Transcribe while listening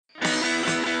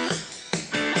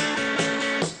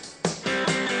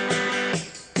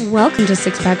Welcome to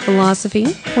Six Pack Philosophy,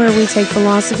 where we take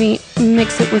philosophy,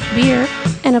 mix it with beer,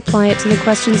 and apply it to the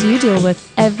questions you deal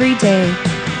with every day.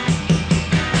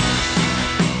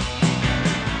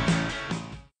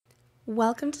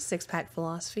 Welcome to Six Pack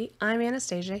Philosophy. I'm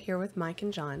Anastasia, here with Mike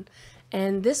and John,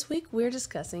 and this week we're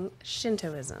discussing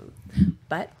Shintoism.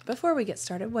 But before we get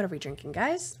started, what are we drinking,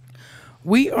 guys?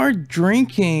 We are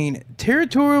drinking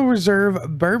Territorial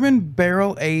Reserve Bourbon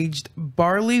Barrel Aged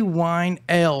Barley Wine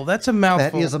Ale. That's a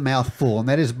mouthful. That is a mouthful, and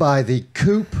that is by the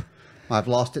Coop. I've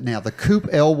lost it now. The Coop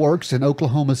Ale Works in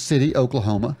Oklahoma City,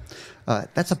 Oklahoma.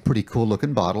 That's a pretty cool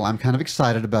looking bottle. I'm kind of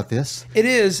excited about this. It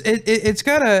is. It's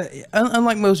got a,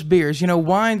 unlike most beers, you know,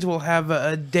 wines will have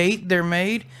a date they're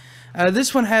made.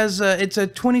 This one has, it's a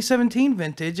 2017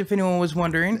 vintage, if anyone was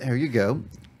wondering. There you go.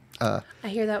 I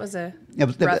hear that was a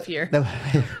rough year.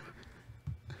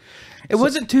 It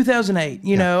wasn't 2008,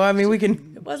 you know. I mean, we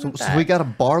can. It wasn't So we got a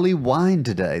barley wine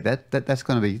today.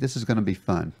 This is going to be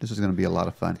fun. This is going to be a lot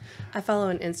of fun. I follow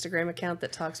an Instagram account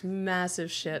that talks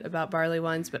massive shit about barley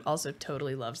wines, but also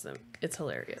totally loves them. It's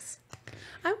hilarious.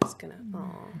 I was gonna.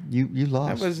 Aw. You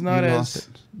lost. That was not you as. lost it.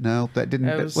 No, that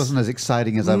wasn't as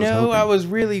exciting as I was hoping. No, I was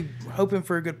really hoping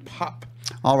for a good pop.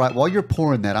 All right, while you're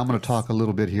pouring that, I'm going to talk a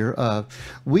little bit here.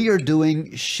 We are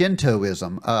doing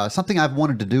Shintoism, something I've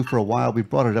wanted to do for a while. We've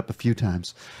brought it up a few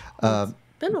times. It's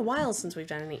been a while since we've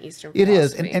done any Eastern It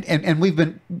is, philosophy. and we've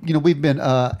been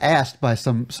asked by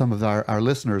some of our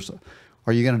listeners,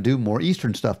 are you going to do more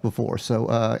Eastern stuff before? So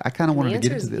I kind of wanted to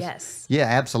get into this. Yes. Yeah,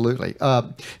 absolutely.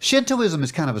 Shintoism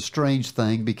is kind of a strange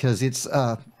thing because it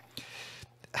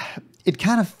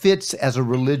kind of fits as a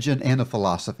religion and a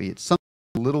philosophy. It's something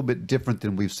a little bit different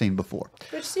than we've seen before.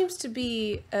 Which seems to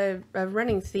be a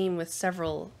running theme with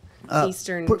several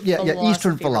Eastern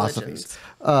Eastern philosophies.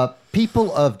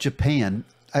 People of Japan,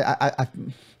 I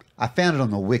found it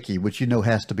on the wiki, which you know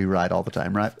has to be right all the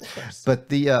time, right? Of course. But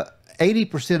the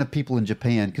 80% of people in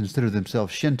Japan consider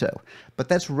themselves Shinto, but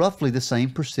that's roughly the same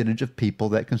percentage of people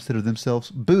that consider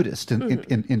themselves Buddhist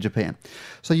in Japan.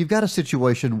 So you've got a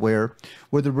situation where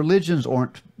the religions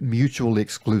aren't mutually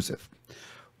exclusive.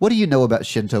 What do you know about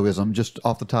Shintoism, just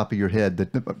off the top of your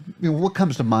head? What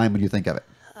comes to mind when you think of it?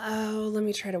 Oh, let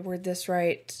me try to word this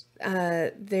right.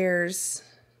 They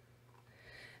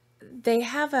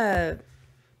have an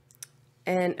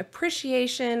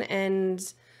appreciation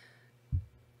and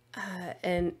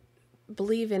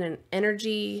believe in an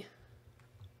energy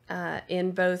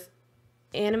in both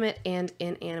animate and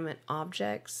inanimate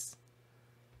objects.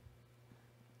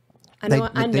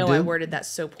 I worded that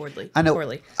so poorly. I know.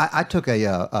 I took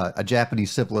a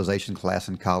Japanese civilization class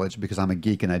in college because I'm a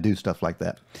geek and I do stuff like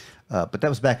that. But that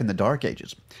was back in the Dark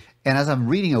Ages. And as I'm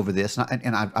reading over this,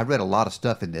 and I read a lot of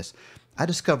stuff in this, I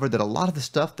discovered that a lot of the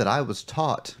stuff that I was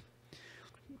taught,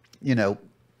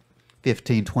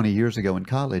 15, 20 years ago in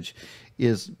college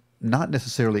is not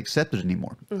necessarily accepted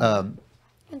anymore. Mm-hmm.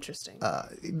 Interesting.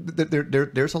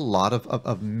 There's a lot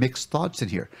of mixed thoughts in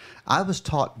here. I was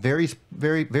taught very,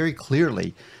 very, very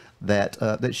clearly that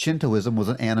Shintoism was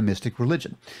an animistic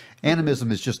religion.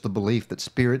 Animism is just the belief that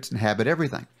spirits inhabit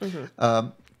everything. Mm-hmm.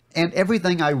 And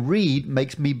everything I read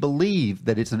makes me believe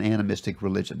that it's an animistic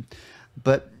religion.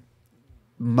 But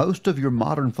most of your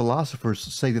modern philosophers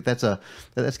say that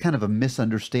that's kind of a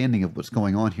misunderstanding of what's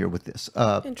going on here with this.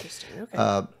 Interesting.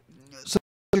 Okay. So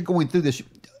you're going through this.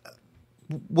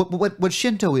 What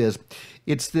Shinto is,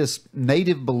 it's this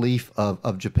native belief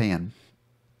of Japan.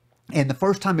 And the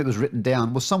first time it was written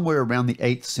down was somewhere around the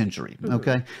 8th century,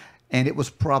 okay? And it was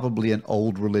probably an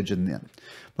old religion then.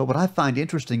 But what I find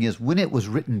interesting is when it was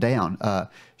written down,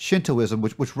 Shintoism,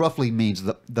 which roughly means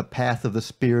the path of the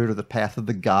spirit or the path of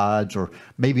the gods or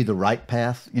maybe the right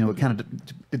path,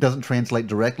 it doesn't translate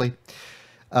directly.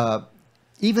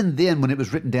 Even then, when it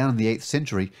was written down in the 8th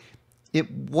century, it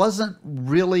wasn't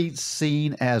really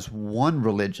seen as one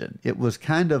religion. It was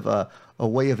kind of a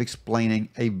way of explaining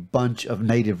a bunch of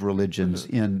native religions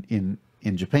in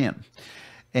Japan.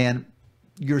 And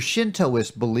your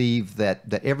Shintoists believe that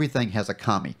everything has a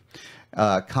kami.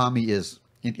 Kami is,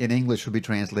 in English, would be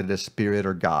translated as spirit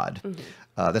or God.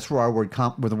 Mm-hmm. That's where where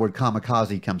the word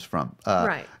kamikaze comes from.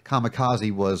 Right.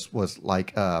 Kamikaze was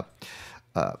like...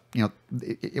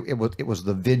 it was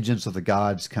the vengeance of the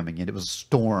gods coming in. It was a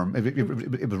storm.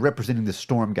 It was representing the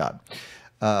storm god.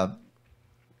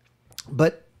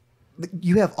 But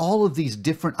you have all of these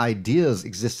different ideas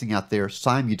existing out there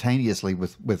simultaneously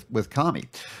with kami,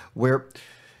 where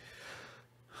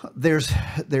there's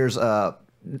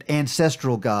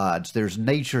ancestral gods, there's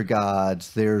nature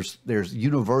gods, there's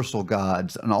universal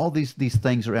gods, and all these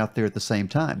things are out there at the same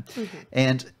time. Mm-hmm.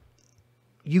 And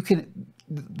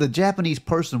the Japanese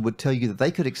person would tell you that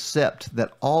they could accept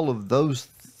that all of those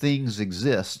things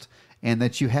exist and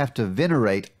that you have to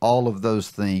venerate all of those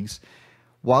things,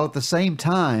 while at the same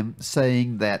time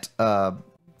saying that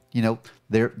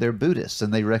they're Buddhists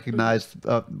and they recognize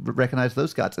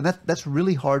those gods, and that's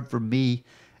really hard for me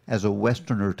as a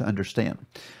Westerner to understand.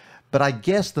 But I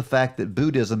guess the fact that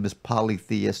Buddhism is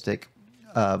polytheistic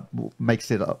makes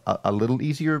it a little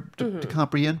easier to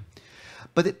comprehend.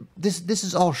 But this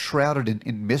is all shrouded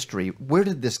in mystery. Where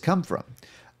did this come from?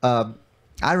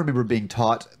 I remember being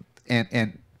taught,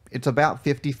 and it's about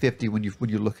 50-50 when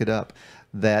you look it up,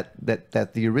 that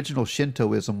the original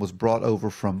Shintoism was brought over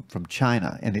from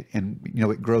China, and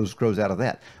it grows out of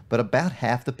that. But about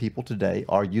half the people today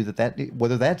argue that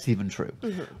whether that's even true.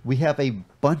 We have a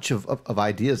bunch of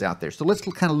ideas out there. So let's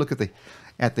kind of look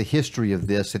at the history of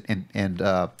this and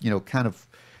kind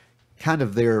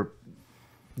of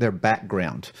their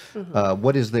background.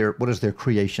 What is their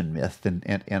creation myth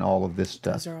and all of this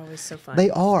stuff. Those are always so fun. They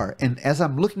are. And as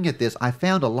I'm looking at this, I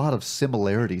found a lot of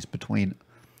similarities between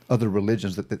other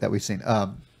religions that we've seen.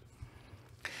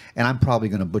 And I'm probably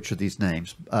going to butcher these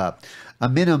names. Ameno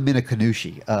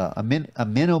Minakanushi.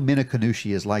 Ameno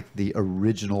Minakanushi is like the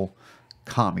original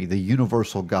kami, the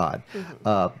universal god.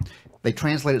 They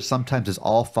translate it sometimes as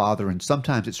All Father, and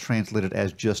sometimes it's translated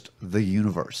as just the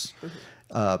universe.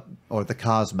 Or the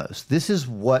cosmos. This is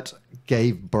what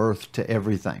gave birth to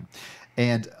everything.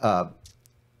 And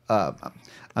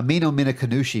Ameno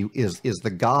Minakanushi is the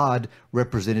god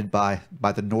represented by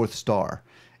the North Star,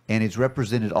 and it's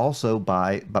represented also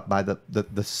by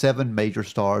the 7 major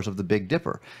stars of the Big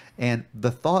Dipper. And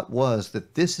the thought was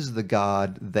that this is the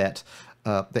god that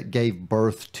gave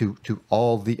birth to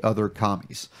all the other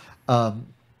kamis.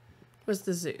 Was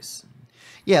the Zeus?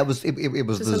 Yeah, it was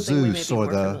the Zeus or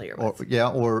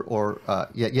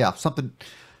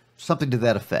something to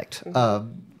that effect.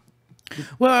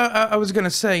 Well, I was going to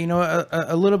say,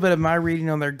 a little bit of my reading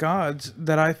on their gods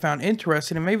that I found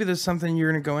interesting, and maybe there's something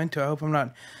you're going to go into. I hope I'm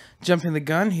not jumping the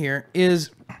gun here. Is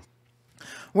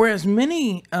whereas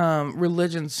many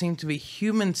religions seem to be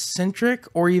human-centric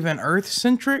or even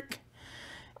Earth-centric,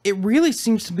 it really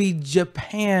seems to be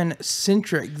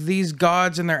Japan-centric. These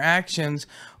gods and their actions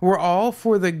were all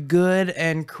for the good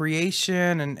and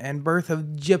creation and birth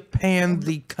of Japan,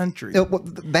 the country.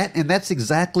 That's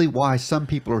exactly why some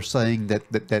people are saying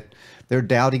that they're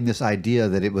doubting this idea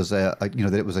that it was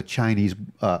a Chinese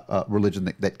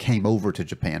religion that came over to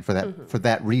Japan for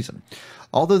that reason.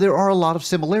 Although there are a lot of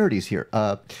similarities here.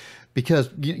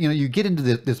 Because you get into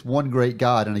this one great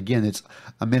god, and again it's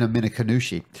Ameno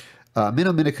Minakanushi.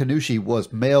 Ameno Minakanushi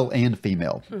was male and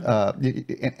female,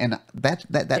 and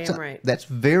that's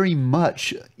very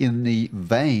much in the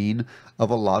vein of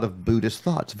a lot of Buddhist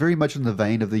thoughts. Very much in the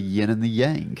vein of the yin and the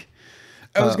yang.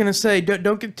 I was going to say,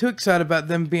 don't get too excited about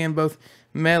them being both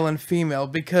male and female,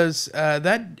 because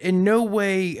that in no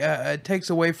way takes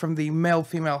away from the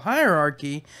male-female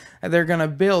hierarchy they're going to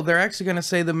build. They're actually going to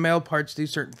say the male parts do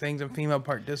certain things and female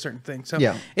part does certain things. So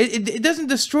yeah. It doesn't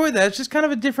destroy that. It's just kind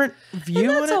of a different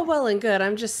view on it. That's all well and good.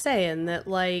 I'm just saying that,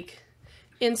 like,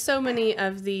 in so many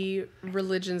of the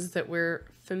religions that we're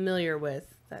familiar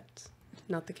with, that's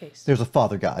not the case. There's a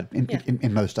father god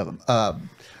in most of them.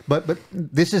 But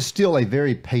this is still a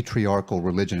very patriarchal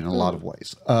religion in a lot of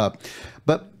ways.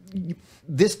 But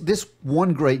this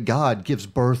one great god gives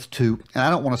birth to, and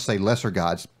I don't want to say lesser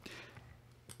gods,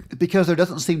 because there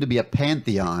doesn't seem to be a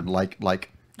pantheon like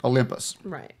Olympus.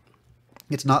 Right.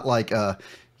 It's not like the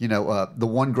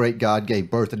one great god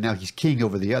gave birth and now he's king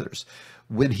over the others.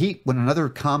 When another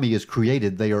kami is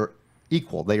created, they are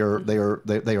equal. They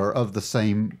are of the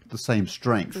same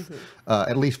strength.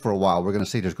 At least for a while. We're going to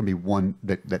see there's going to be one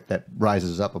that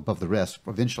rises up above the rest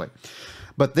eventually.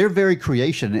 But their very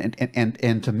creation,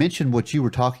 and to mention what you were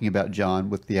talking about, John,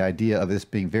 with the idea of this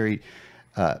being very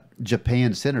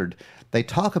Japan-centered, they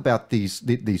talk about these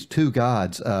two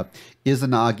gods,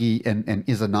 Izanagi and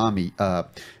Izanami,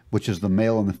 which is the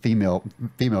male and the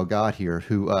female god here,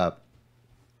 who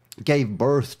gave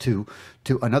birth to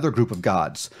another group of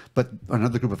gods, but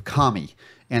another group of kami,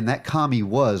 and that kami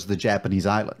was the Japanese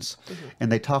islands.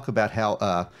 And they talk about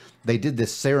how they did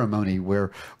this ceremony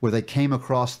where they came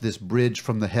across this bridge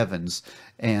from the heavens,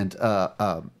 and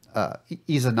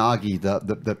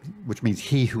Izanagi, which means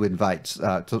he who invites,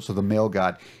 so the male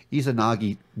god,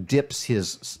 Izanagi dips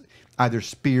his either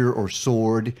spear or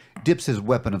sword, dips his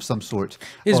weapon of some sort,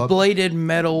 his bladed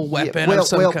metal weapon of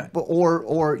some kind,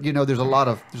 or there's a lot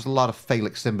of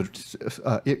phallic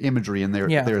imagery in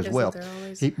there as well.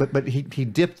 But he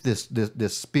dipped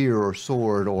this spear or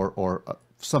sword or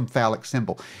some phallic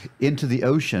symbol into the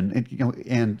ocean,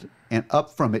 and and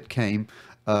up from it came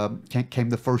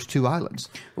the first two islands.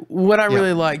 What I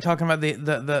really like talking about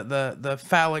the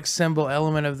phallic symbol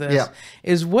element of this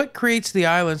is what creates the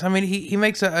islands. I mean, he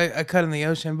makes a cut in the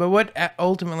ocean, but what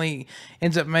ultimately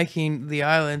ends up making the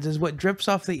islands is what drips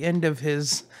off the end of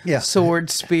his sword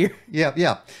spear.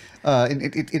 But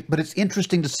it's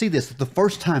interesting to see this. The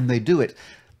first time they do it,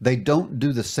 they don't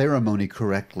do the ceremony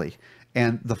correctly.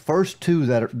 And the first two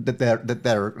that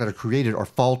are created are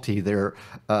faulty. They're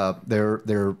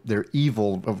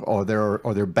evil, or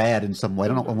they're bad in some way. I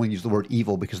don't know when we use the word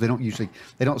evil, because they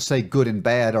don't say good and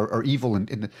bad or evil,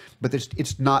 but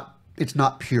it's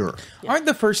not pure. Aren't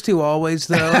the first two always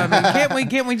though? I mean,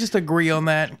 can't we just agree on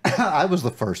that? I was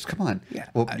the first. Come on. Yeah.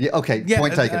 Well, okay.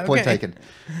 Point taken. Point taken.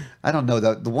 I don't know,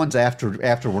 the ones after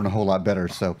were a whole lot better.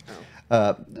 So.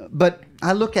 But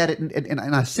I look at it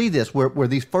and I see this where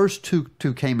these first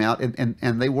two came out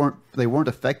and they weren't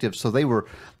effective, so they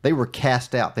were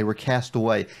cast out, they were cast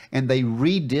away, and they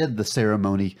redid the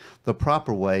ceremony the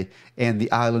proper way, and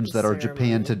the islands that are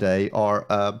Japan today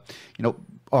are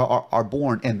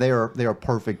born, and they are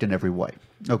perfect in every way.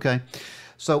 Okay,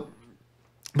 so.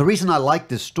 The reason I like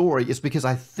this story is because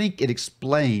I think it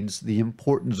explains the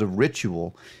importance of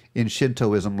ritual in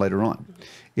Shintoism later on.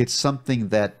 It's something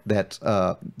that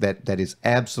is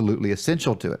absolutely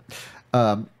essential to it.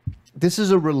 This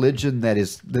is a religion that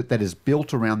is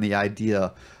built around the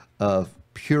idea of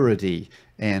purity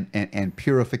and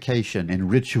purification and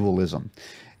ritualism.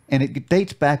 And it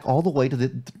dates back all the way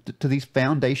to these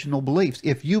foundational beliefs.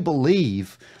 If you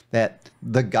believe that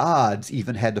the gods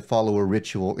even had to follow a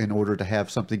ritual in order to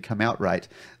have something come out right,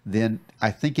 then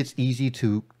I think it's easy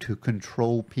to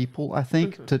control people, I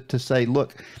think, to say,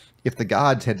 look, if the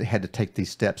gods had to take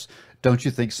these steps, don't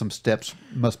you think some steps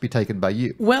must be taken by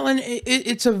you? Well, and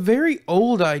it's a very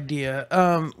old idea.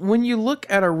 When you look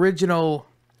at original...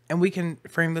 And we can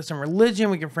frame this in religion,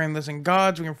 we can frame this in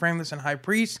gods, we can frame this in high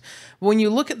priests. But when you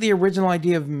look at the original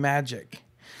idea of magic,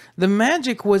 the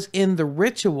magic was in the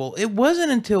ritual. It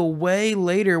wasn't until way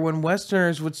later when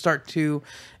Westerners would start to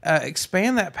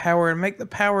expand that power and make the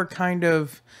power kind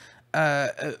of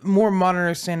more modern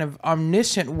understanding of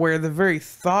omniscient, where the very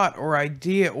thought or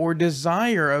idea or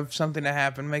desire of something to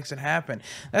happen makes it happen.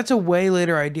 That's a way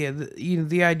later idea.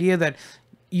 The idea that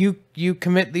you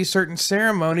commit these certain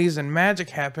ceremonies and magic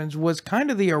happens was kind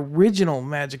of the original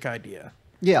magic idea.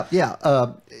 Yeah.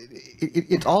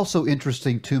 It's also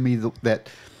interesting to me that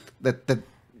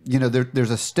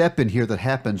there's a step in here that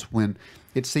happens when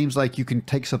it seems like you can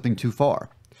take something too far.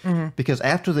 Mm-hmm. Because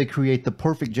after they create the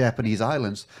perfect Japanese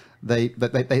islands, they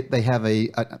have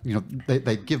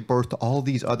they give birth to all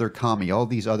these other kami, all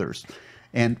these others,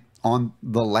 and on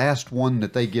the last one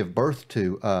that they give birth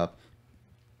to.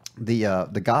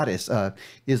 The goddess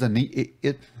is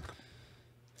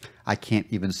I can't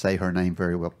even say her name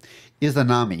very well.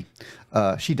 Izanami.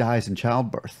 She dies in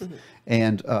childbirth,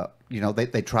 and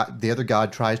they try. The other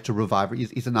god tries to revive her.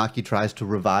 Izanaki tries to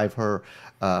revive her,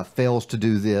 fails to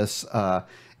do this,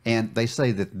 and they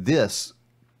say that this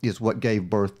is what gave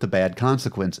birth to bad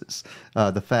consequences.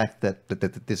 The fact that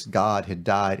this god had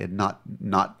died and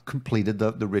not completed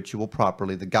the ritual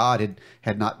properly. The god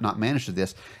had not managed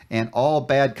this, and all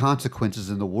bad consequences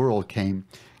in the world came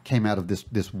out of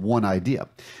this one idea.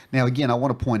 Now, again, I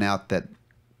want to point out that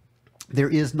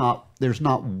there's not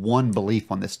one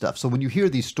belief on this stuff. So when you hear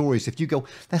these stories, if you go,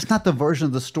 that's not the version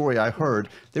of the story I heard,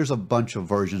 there's a bunch of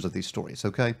versions of these stories,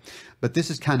 okay? But this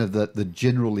is kind of the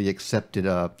generally accepted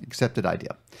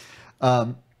idea.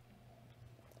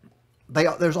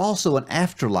 There's also an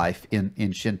afterlife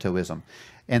in Shintoism,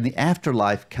 and the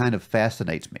afterlife kind of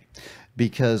fascinates me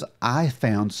because I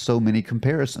found so many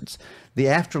comparisons. The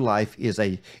afterlife is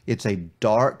a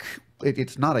dark.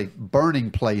 It's not a burning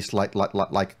place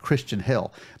like Christian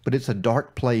hell, but it's a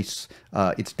dark place.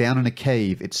 It's down in a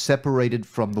cave. It's separated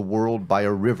from the world by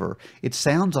a river. It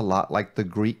sounds a lot like the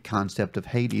Greek concept of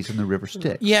Hades and the river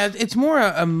Styx. Yeah, it's more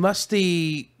a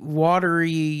musty,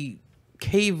 watery,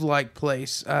 cave-like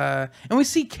place. And we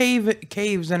see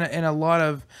caves in a lot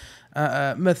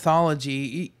of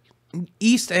mythology,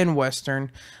 East and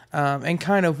Western. And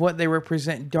kind of what they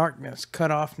represent: darkness,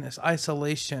 cut-offness,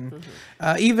 isolation.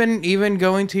 Even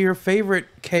going to your favorite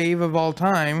cave of all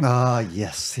time.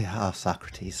 Yes, yeah,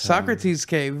 Socrates. Socrates'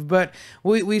 cave. But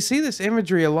we see this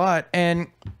imagery a lot. And,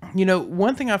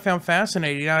 one thing I found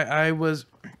fascinating, I was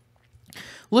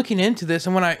looking into this,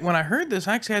 and when I heard this,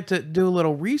 I actually had to do a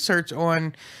little research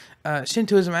on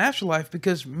Shintoism afterlife,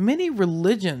 because many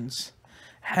religions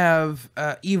have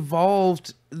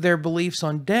evolved their beliefs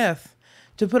on death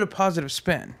to put a positive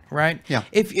spin, right? Yeah.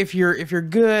 If you're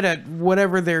good at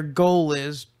whatever their goal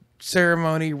is,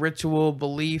 ceremony, ritual,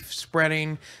 belief,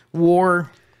 spreading,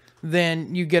 war,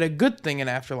 then you get a good thing in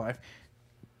afterlife.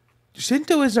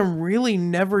 Shintoism really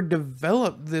never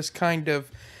developed this kind of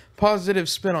positive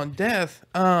spin on death.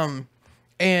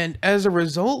 And as a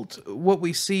result, what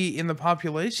we see in the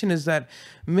population is that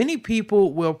many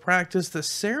people will practice the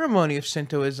ceremony of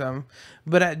Shintoism,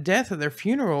 but at death, at their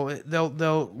funeral,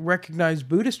 they'll recognize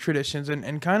Buddhist traditions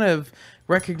and kind of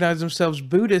recognize themselves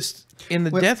Buddhist in the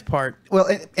death part. Well,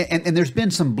 and there's been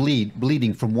some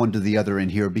bleeding from one to the other in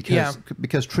here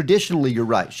because traditionally, you're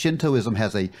right, Shintoism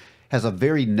has a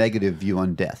very negative view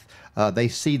on death. They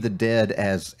see the dead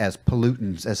as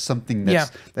pollutants, as something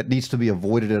that needs to be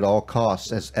avoided at all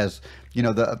costs. As you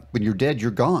know, when you're dead, you're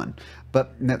gone.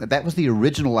 But that was the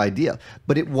original idea.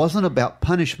 But it wasn't about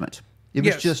punishment. It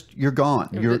was just you're gone.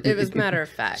 It was matter of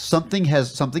fact. Something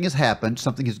has happened.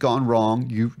 Something has gone wrong.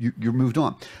 You're moved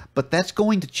on. But that's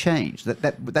going to change.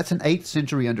 That's an 8th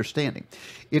century understanding.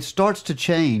 It starts to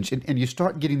change, and you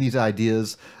start getting these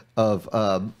ideas of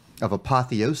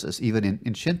apotheosis even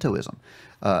in Shintoism.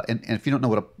 And if you don't know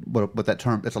what that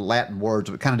term, it's a Latin word,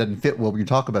 so it kind of doesn't fit well when you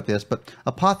talk about this, but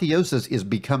apotheosis is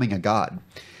becoming a god.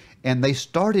 And they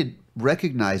started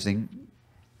recognizing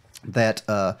that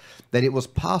it was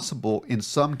possible in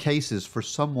some cases for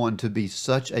someone to be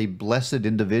such a blessed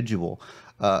individual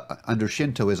under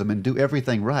Shintoism and do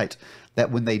everything right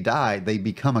that when they die, they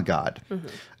become a god,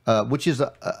 which is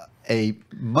a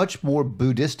much more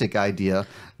Buddhistic idea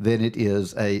than it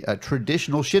is a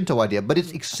traditional Shinto idea, but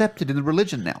it's accepted in the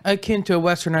religion now. Akin to a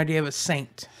Western idea of a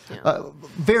saint.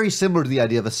 Very similar to the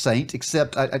idea of a saint,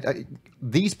 except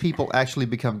these people actually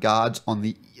become gods on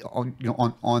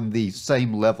the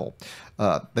same level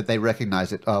that they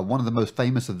recognize it. One of the most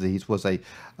famous of these was a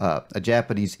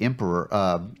Japanese emperor,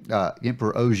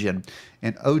 Emperor Ojin,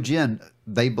 and Ojin,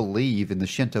 they believe in the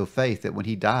Shinto faith that when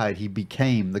he died, he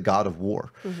became the god of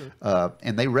war,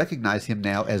 and they recognize him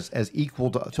now as equal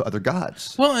to other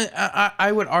gods. Well,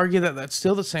 I would argue that that's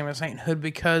still the same as sainthood,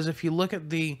 because if you look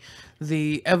at the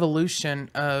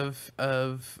evolution of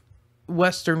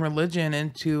Western religion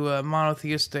into a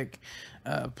monotheistic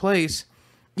place,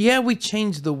 yeah, we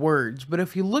changed the words, but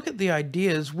if you look at the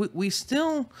ideas, we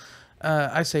still,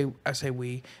 I say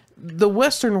we, the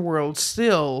Western world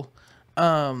still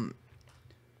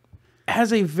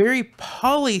has a very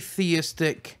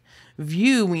polytheistic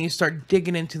view when you start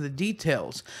digging into the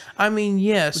details. I mean,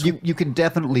 yes, you can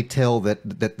definitely tell that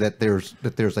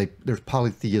there's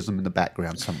polytheism in the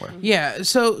background somewhere. Yeah,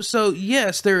 so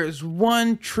yes, there is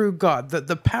one true God,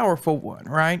 the powerful one,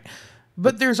 right?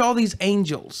 But there's all these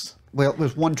angels. Well,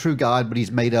 there's one true God, but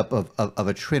he's made up of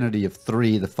a trinity of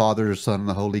 3, the Father, the Son, and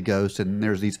the Holy Ghost, and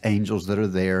there's these angels that are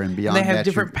there, and beyond that... They have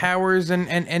different powers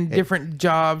and different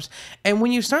jobs. And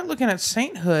when you start looking at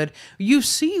sainthood, you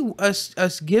see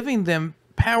us giving them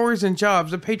powers and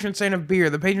jobs, the patron saint of beer,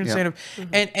 the patron saint of...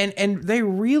 And they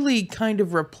really kind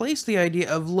of replace the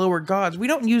idea of lower gods. We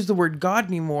don't use the word God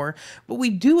anymore, but we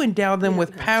do endow them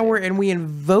with power, and we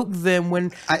invoke them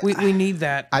when we need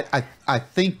that. I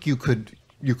think you could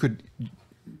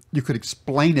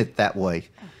explain it that way,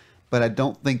 but I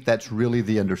don't think that's really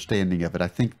the understanding of it. I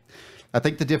think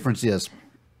the difference is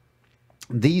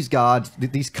these gods,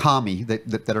 these kami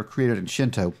that are created in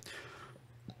Shinto,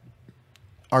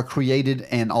 are created,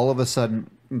 and all of a sudden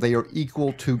they are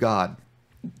equal to God.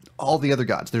 All the other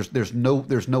gods, there's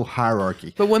no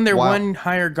hierarchy. But when they're one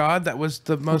higher god, that was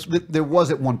the most. There was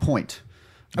at one point.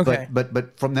 Okay.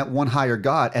 But from that one higher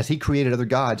god, as he created other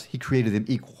gods, he created them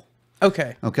equal.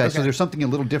 Okay. So there's something a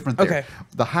little different there. Okay.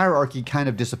 The hierarchy kind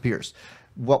of disappears.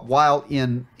 While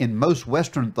in most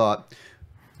Western thought,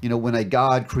 when a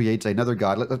god creates another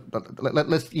god,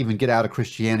 let's even get out of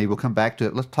Christianity. We'll come back to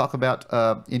it. Let's talk about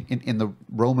in the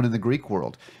Roman and the Greek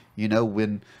world.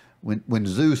 When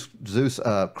Zeus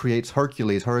creates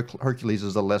Hercules, Hercules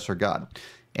is a lesser god,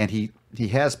 and he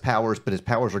has powers, but his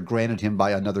powers are granted him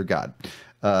by another god.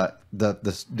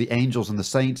 The angels and the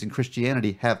saints in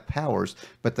Christianity have powers,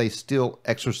 but they still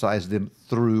exercise them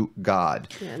through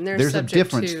God. Yeah, and there's a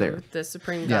difference there. The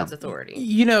supreme God's authority.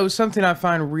 Something I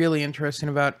find really interesting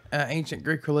about ancient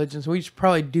Greek religions, we should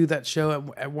probably do that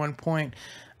show at one point,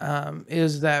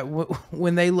 is that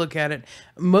when they look at it,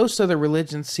 most other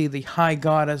religions see the high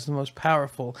God as the most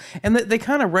powerful. And they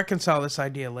kind of reconcile this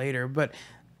idea later, but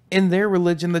in their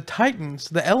religion, the titans,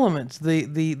 the elements,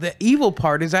 the evil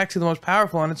part is actually the most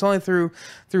powerful, and it's only through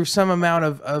some amount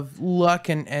of luck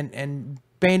and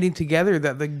banding together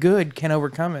that the good can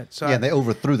overcome it. So they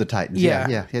overthrew the titans.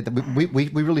 Yeah. We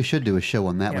really should do a show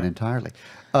on that one entirely.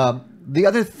 The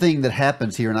other thing that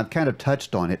happens here, and I've kind of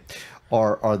touched on it,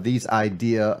 are these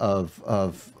idea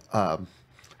of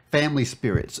family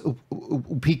spirits,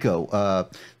 upiko,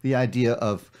 the idea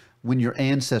of when your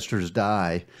ancestors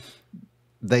die,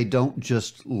 they don't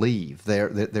just leave.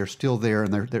 They're still there,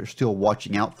 and they're still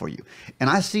watching out for you. And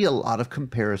I see a lot of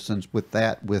comparisons with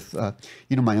that, with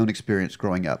my own experience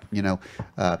growing up.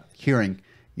 Hearing,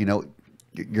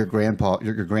 your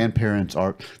grandparents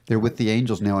they're with the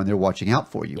angels now, and they're watching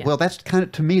out for you. Yeah. Well, that's kind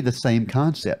of, to me, the same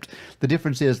concept. The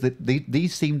difference is that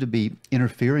these seem to be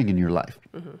interfering in your life.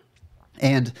 Mm-hmm.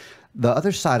 And the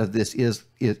other side of this is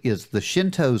the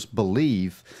Shintos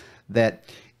believe that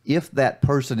if that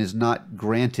person is not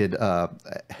granted doesn't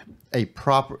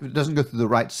go through the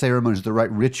right ceremonies, the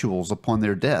right rituals upon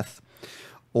their death,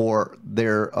 or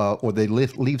they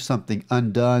leave something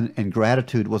undone and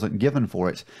gratitude wasn't given for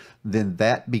it, then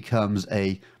that becomes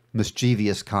a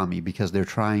mischievous kami, because they're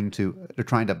trying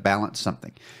to balance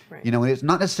something. Right. And it's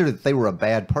not necessarily that they were a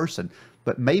bad person,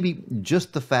 but maybe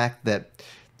just the fact that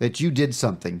you did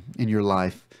something in your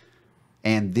life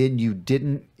and then you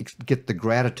didn't get the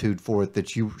gratitude for it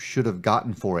that you should have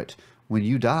gotten for it. When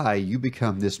you die, you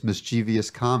become this mischievous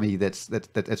kami that's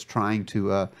trying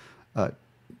to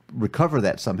recover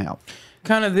that somehow.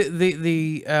 Kind of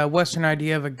the Western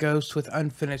idea of a ghost with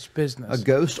unfinished business. A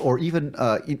ghost, or even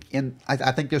I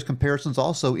think there's comparisons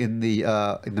also in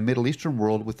the Middle Eastern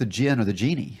world with the jinn or the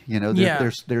genie.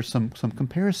 There's some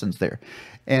comparisons there,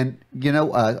 and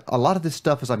a lot of this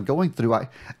stuff as I'm going through,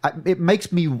 it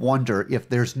makes me wonder if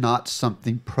there's not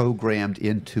something programmed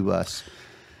into us,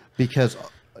 because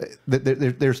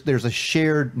there's a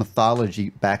shared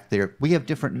mythology back there. We have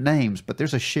different names, but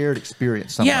there's a shared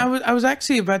experience somewhere. Yeah, I was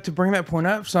actually about to bring that point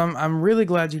up, so I'm really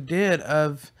glad you did.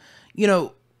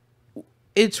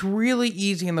 It's really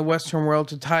easy in the Western world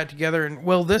to tie it together, and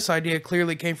this idea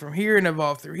clearly came from here and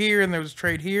evolved through here, and there was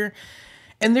trade here.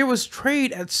 And there was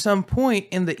trade at some point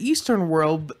in the Eastern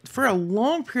world, but for a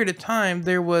long period of time,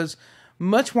 there was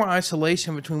much more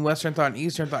isolation between Western thought and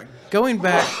Eastern thought, going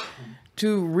back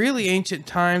to really ancient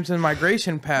times and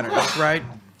migration patterns, right?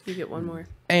 You get one more.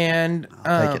 And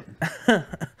I'll take it.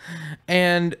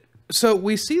 And so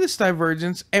we see this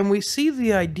divergence, and we see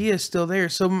the idea still there.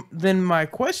 So then my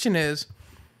question is,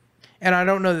 and I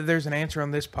don't know that there's an answer on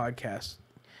this podcast,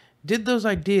 did those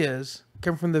ideas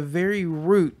come from the very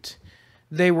root?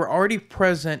 They were already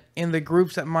present in the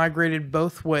groups that migrated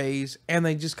both ways, and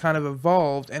they just kind of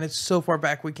evolved, and it's so far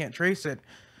back we can't trace it?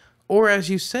 Or, as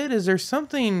you said, is there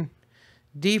something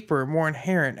deeper, more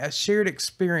inherent, a shared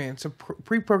experience, a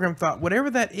pre-programmed thought, whatever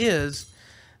that is,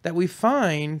 that we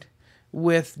find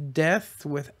with death,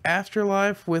 with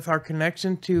afterlife, with our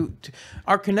connection to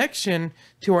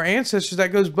our ancestors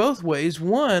that goes both ways?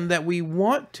 One, that we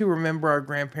want to remember our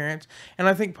grandparents, and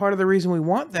I think part of the reason we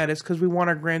want that is because we want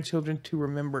our grandchildren to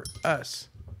remember us.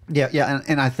 Yeah,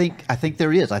 and I think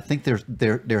there is. I think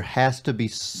there has to be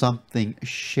something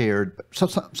shared,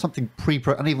 something I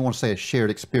don't even want to say a shared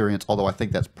experience, although I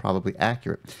think that's probably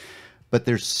accurate. But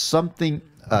there's something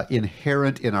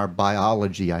inherent in our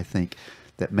biology, I think,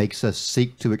 that makes us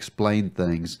seek to explain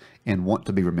things and want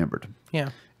to be remembered.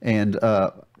 Yeah, and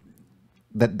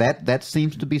that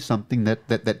seems to be something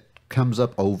that comes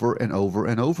up over and over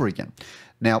and over again.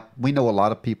 Now, we know a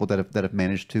lot of people that have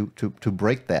managed to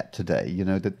break that today,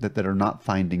 that are not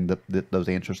finding those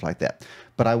answers like that.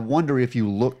 But I wonder if you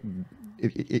look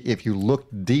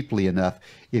deeply enough,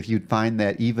 if you'd find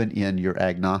that even in your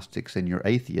agnostics and your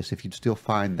atheists, if you'd still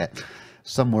find that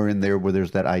somewhere in there where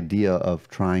there's that idea of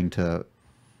trying to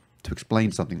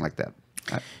explain something like that.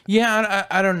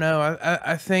 I don't know.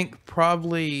 I think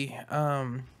probably...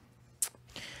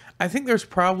 I think there's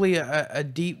probably a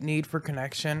deep need for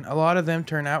connection. A lot of them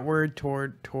turn outward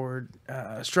toward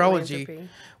astrology,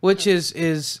 which is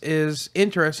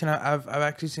interesting. I've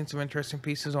actually seen some interesting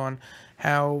pieces on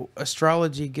how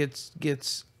astrology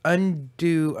gets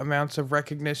undue amounts of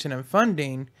recognition and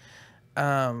funding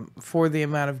for the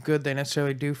amount of good they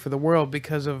necessarily do for the world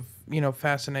because of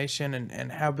fascination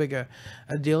and how big a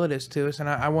deal it is to us. And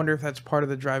I wonder if that's part of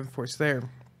the driving force there.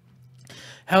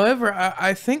 However,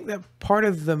 I think that part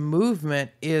of the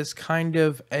movement is kind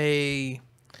of a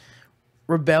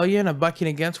rebellion, a bucking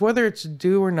against, whether it's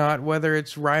due or not, whether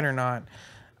it's right or not,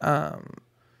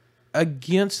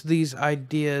 against these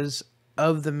ideas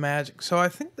of the magic. So I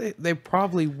think they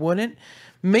probably wouldn't.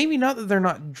 Maybe not that they're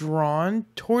not drawn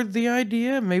toward the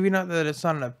idea, maybe not that it's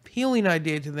not an appealing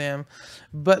idea to them,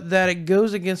 but that it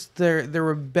goes against their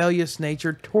rebellious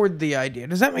nature toward the idea.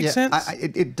 Does that make sense?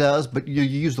 It does, but you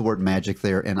use the word magic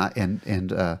there, and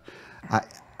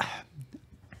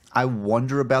I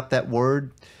wonder about that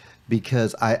word,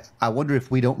 because I wonder if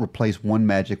we don't replace one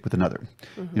magic with another.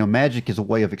 You know, magic is a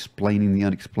way of explaining the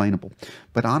unexplainable.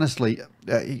 But honestly,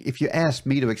 if you ask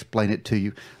me to explain it to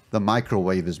you, the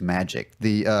microwave is magic.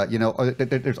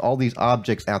 There's all these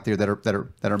objects out there that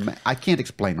are I can't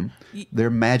explain them. They're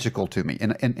magical to me,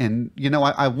 and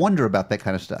I wonder about that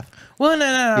kind of stuff. Well,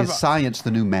 and is science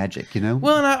the new magic? You know.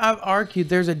 Well, and I've argued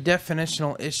there's a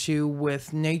definitional issue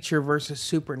with nature versus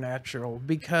supernatural,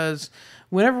 because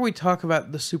whenever we talk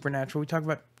about the supernatural, we talk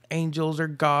about angels or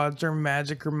gods or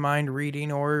magic or mind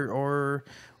reading or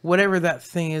whatever that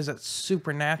thing is that's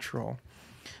supernatural.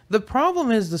 The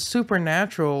problem is the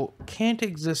supernatural can't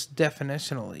exist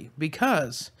definitionally,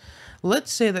 because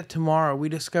let's say that tomorrow we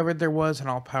discovered there was an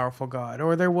all-powerful God,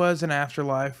 or there was an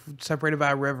afterlife separated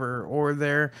by a river, or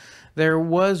there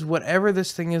was whatever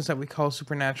this thing is that we call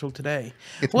supernatural today.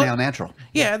 It's now natural.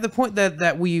 Yeah, at the point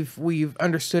that we've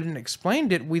understood and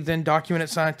explained it, we then document it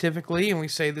scientifically and we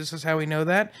say this is how we know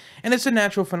that, and it's a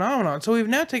natural phenomenon. So we've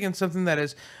now taken something that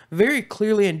is very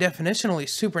clearly and definitionally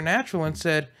supernatural and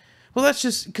said, well, that's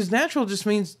just because natural just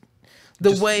means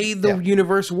the way the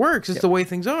universe works. It's the way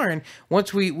things are. And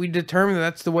once we determine that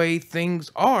that's the way things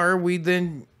are, we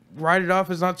then write it off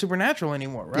as not supernatural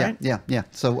anymore, right? Yeah.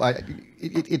 So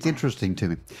it's interesting to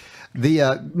me.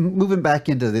 Moving back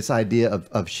into this idea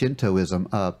of Shintoism,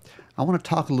 I want to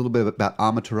talk a little bit about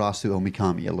Amaterasu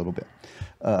Omikami a little bit.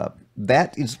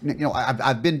 That is,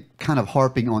 I've been kind of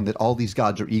harping on that all these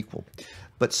gods are equal,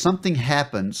 but something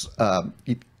happens.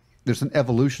 There's an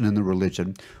evolution in the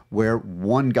religion where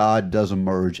one god does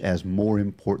emerge as more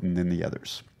important than the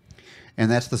others. And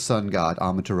that's the sun god,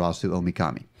 Amaterasu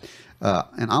Omikami.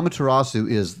 And Amaterasu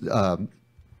is,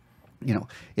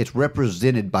 it's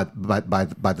represented by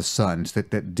the sun. It's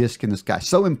that disc in the sky.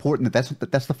 So important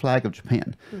that's the flag of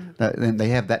Japan. And they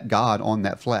have that god on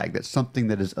that flag. That's something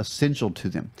that is essential to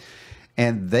them.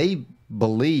 And they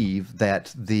believe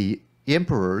that the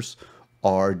emperors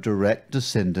are direct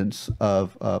descendants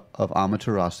of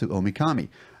Amaterasu Omikami.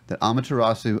 That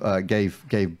Amaterasu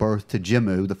gave birth to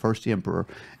Jimmu, the first emperor,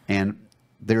 and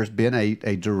there's been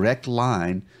a direct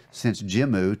line since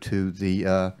Jimmu to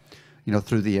the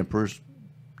through the emperors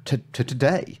to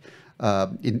today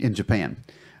in Japan,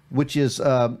 which is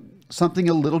something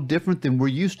a little different than we're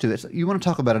used to. You want to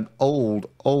talk about an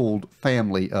old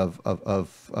family of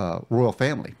royal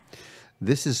family.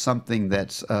 This is something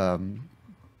that's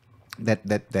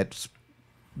that's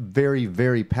very,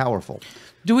 very powerful.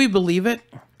 Do we believe it?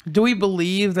 Do we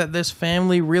believe that this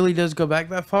family really does go back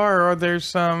that far, or are there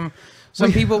some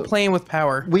people playing with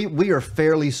power? We are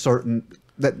fairly certain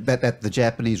that the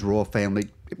Japanese royal family,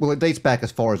 well, it dates back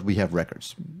as far as we have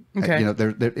records. Okay.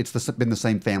 It's been the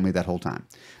same family that whole time.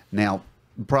 Now,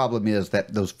 the problem is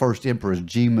that those first emperors,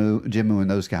 Jimmu and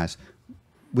those guys,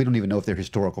 we don't even know if they're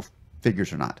historical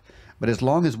figures or not. But as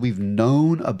long as we've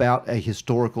known about a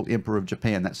historical emperor of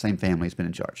Japan, that same family has been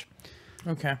in charge.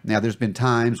 Okay. Now, there's been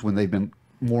times when they've been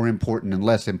more important and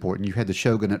less important. You had the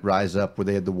shogunate rise up where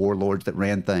they had the warlords that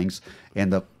ran things,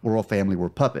 and the royal family were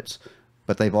puppets.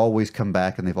 But they've always come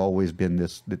back, and they've always been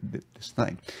this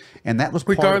thing. And that was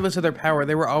regardless of their power,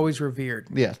 they were always revered.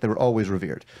 Yes, they were always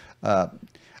revered.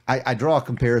 I draw a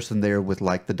comparison there with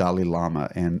like the Dalai Lama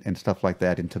and stuff like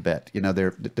that in Tibet.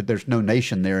 There's no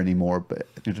nation there anymore, but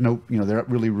there's no, they're not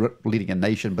really leading a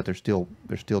nation, but they're still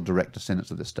direct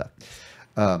descendants of this stuff.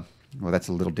 Well, that's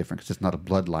a little different because it's not a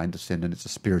bloodline descendant; it's a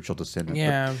spiritual descendant.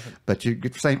 Yeah, but you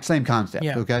get same concept.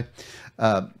 Yeah. Okay.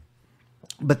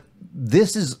 But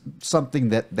this is something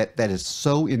that is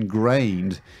so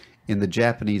ingrained in the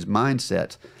Japanese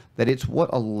mindset that it's what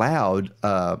allowed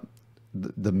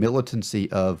the militancy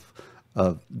of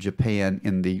Japan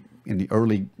in the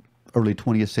early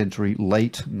 20th century,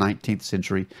 late 19th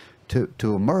century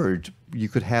to emerge. You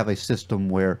could have a system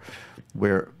where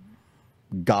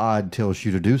God tells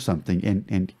you to do something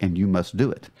and you must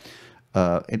do it.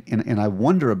 And I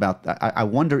wonder about that. I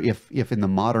wonder if in the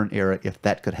modern era, if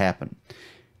that could happen.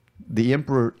 The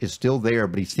emperor is still there,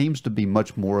 but he seems to be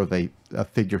much more of a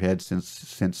figurehead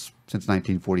since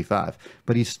 1945.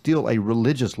 But he's still a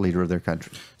religious leader of their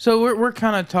country. So we're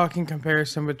kind of talking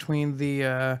comparison between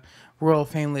the royal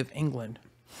family of England.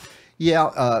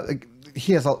 Yeah,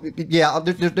 he has.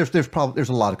 There's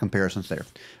a lot of comparisons there.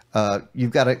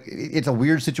 You've got it's a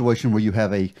weird situation where you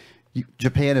have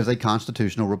Japan is a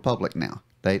constitutional republic now.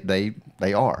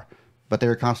 They are, but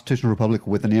they're a constitutional republic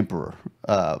with an emperor.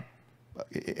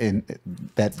 And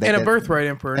a birthright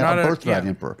emperor, not a birthright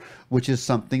emperor, which is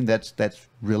something that's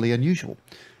really unusual,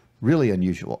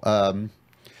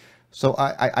 So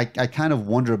I kind of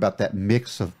wonder about that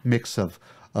mix of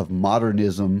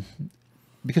modernism,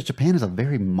 because Japan is a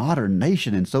very modern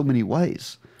nation in so many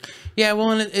ways. Yeah,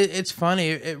 well, and it's funny.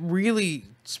 It really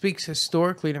speaks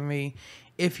historically to me.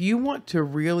 If you want to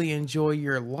really enjoy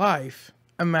your life,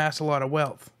 amass a lot of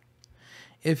wealth.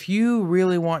 If you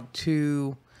really want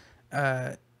to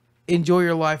enjoy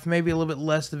your life, maybe a little bit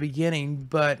less at the beginning,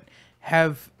 but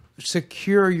have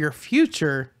secure your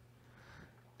future,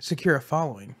 secure a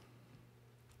following.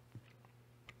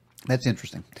 That's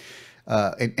interesting.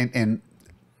 And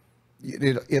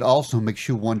it also makes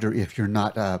you wonder if you're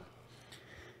not,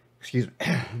 excuse me,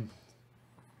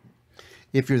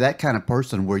 if you're that kind of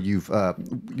person where you've,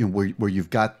 where you've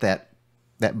got that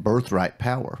birthright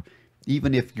power,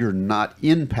 even if you're not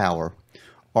in power,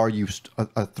 are you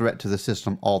a threat to the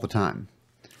system all the time?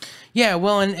 Yeah,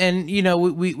 well, and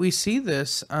we see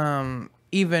this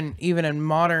even in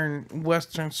modern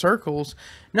Western circles,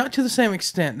 not to the same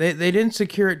extent. They didn't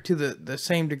secure it to the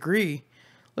same degree.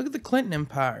 Look at the Clinton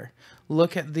Empire.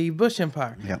 Look at the Bush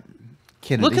Empire. Yeah.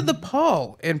 Kennedy. Look at the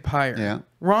Paul Empire. Yeah.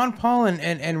 Ron Paul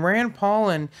and Rand Paul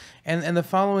and the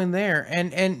following there.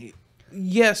 And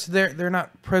yes, they're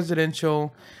not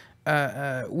presidential.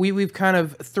 We've kind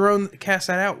of cast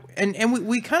that out, and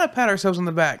we kind of pat ourselves on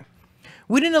the back.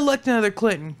 We didn't elect another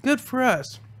Clinton. Good for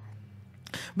us.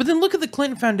 But then look at the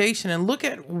Clinton Foundation and look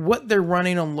at what they're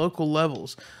running on local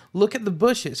levels. Look at the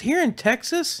Bushes here in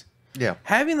Texas. Yeah.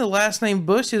 Having the last name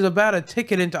Bush is about a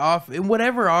ticket into office, in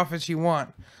whatever office you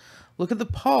want. Look at the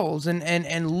Pauls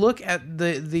and look at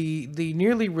the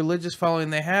nearly religious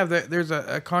following they have. There's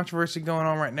a controversy going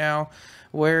on right now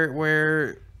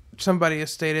where somebody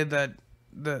has stated that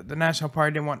the National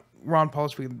Party didn't want Ron Paul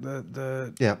to be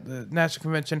the National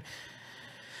Convention.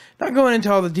 Not going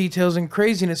into all the details and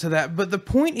craziness of that, but the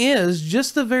point is,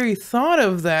 just the very thought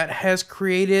of that has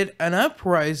created an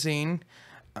uprising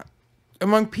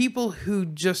among people who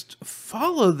just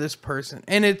follow this person.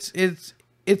 And it's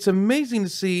amazing to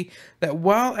see that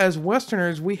while as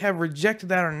Westerners we have rejected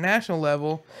that on a national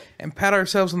level and pat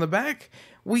ourselves on the back,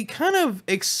 we kind of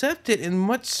accept it in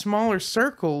much smaller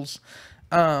circles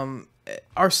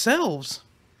ourselves.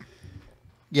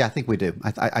 Yeah, I think we do.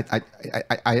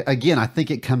 Again, I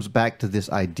think it comes back to this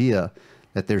idea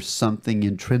that there's something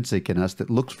intrinsic in us that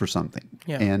looks for something.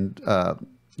 Yeah. And, I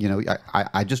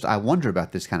wonder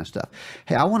about this kind of stuff.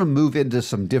 Hey, I want to move into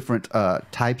some different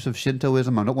types of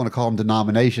Shintoism. I don't want to call them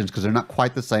denominations because they're not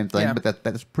quite the same thing, but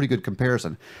that's a pretty good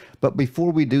comparison. But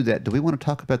before we do that, do we want to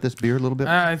talk about this beer a little bit?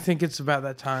 I think it's about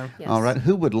that time. Yes. All right.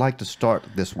 Who would like to start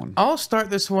this one? I'll start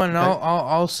this one, and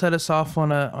I'll set us off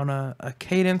on a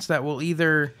cadence that will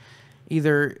either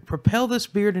propel this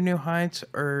beer to new heights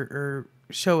or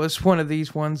show us one of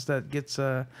these ones that gets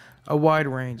a wide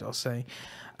range, I'll say.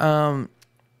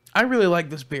 I really like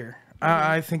this beer.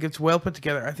 I think it's well put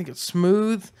together. I think it's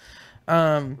smooth.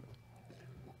 It's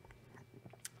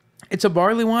a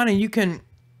barley wine, and you can,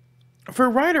 for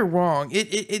right or wrong,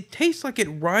 it tastes like it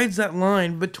rides that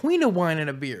line between a wine and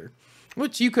a beer,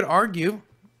 which you could argue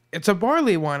it's a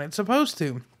barley wine. It's supposed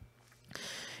to.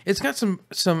 It's got some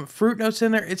fruit notes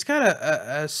in there. It's got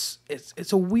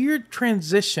it's a weird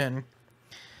transition.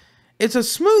 It's a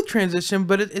smooth transition,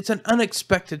 but it's an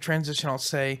unexpected transition, I'll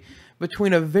say,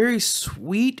 between a very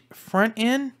sweet front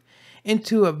end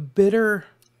into a bitter,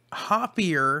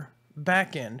 hoppier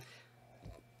back end.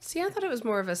 See, I thought it was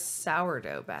more of a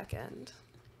sourdough back end.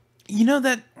 You know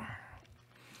that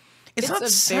it's not a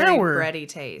sour. very bready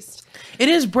taste. It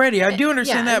is bready. I do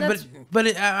understand yeah, that,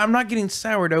 but I'm not getting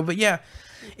sourdough. But yeah,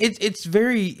 it's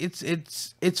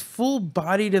full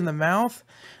bodied in the mouth.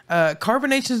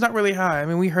 Carbonation is not really high. I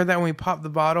mean, we heard that when we popped the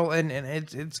bottle, and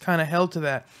it's kind of held to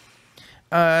that.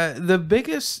 The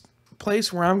biggest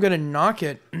place where I'm going to knock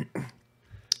it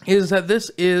is that this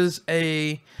is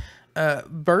a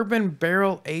bourbon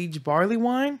barrel aged barley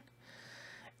wine,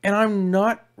 and I'm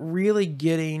not really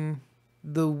getting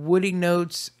the woody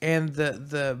notes and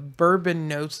the bourbon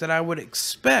notes that I would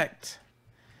expect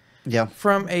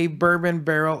from a bourbon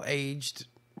barrel aged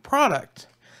product.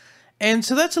 And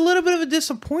so that's a little bit of a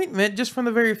disappointment just from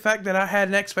the very fact that I had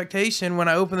an expectation when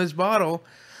I opened this bottle.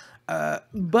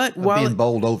 But while being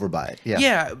bowled over by it.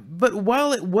 Yeah, but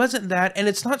while it wasn't that, and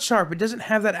it's not sharp, it doesn't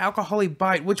have that alcoholic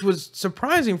bite, which was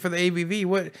surprising for the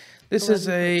ABV. This is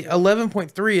a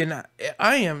 11.3, and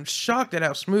I am shocked at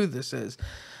how smooth this is.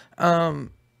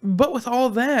 But with all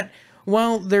that,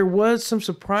 while there was some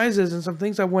surprises and some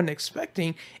things I wasn't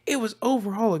expecting, it was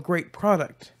overall a great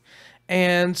product.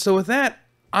 And so with that,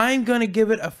 I'm going to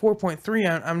give it a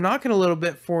 4.3. I'm knocking a little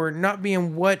bit for not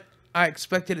being what I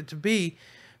expected it to be,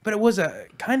 but it was a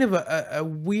kind of a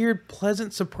weird,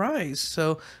 pleasant surprise.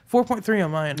 So 4.3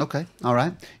 on mine. Okay. All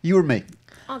right. You or me?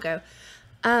 I'll go.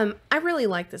 I really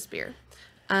like this beer.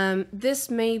 This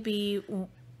may be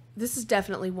this is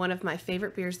definitely one of my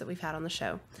favorite beers that we've had on the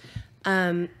show.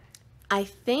 I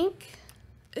think,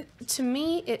 to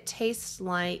me, it tastes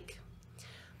like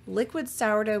liquid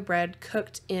sourdough bread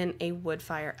cooked in a wood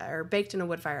fire or baked in a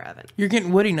wood fire oven. You're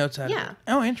getting woody notes out of Yeah. it.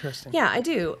 Oh, interesting. Yeah, I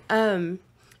do.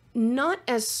 Not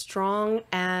as strong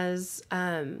as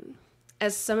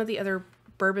some of the other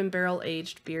bourbon barrel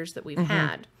aged beers that we've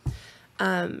had.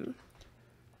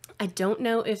 I don't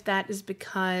know if that is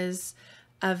because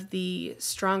of the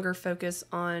stronger focus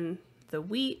on the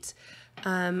wheat,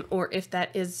 or if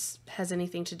that has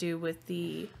anything to do with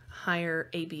the higher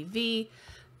ABV.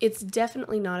 It's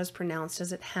definitely not as pronounced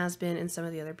as it has been in some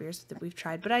of the other beers that we've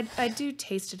tried, but I do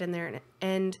taste it in there,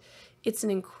 and it's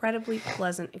an incredibly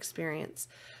pleasant experience.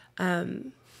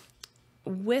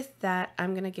 With that,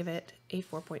 I'm going to give it a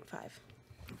 4.5.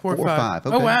 4 or 5. 5.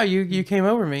 Okay. Oh wow, you came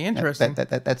over me. Interesting.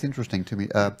 That's interesting to me.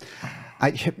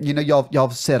 Y'all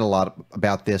have said a lot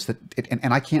about this,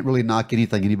 and I can't really knock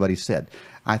anything anybody said.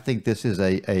 I think this is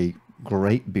a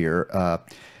great beer.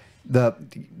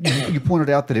 You pointed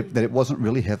out that it wasn't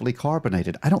really heavily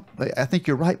carbonated. I think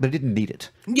you're right, but it didn't need it.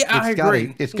 Yeah, I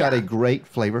agree. It's got a great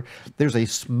flavor. There's a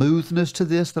smoothness to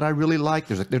this that I really like.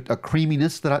 There's a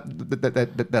creaminess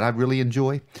that I really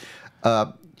enjoy.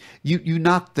 You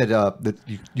knocked that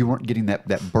you weren't getting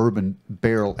that bourbon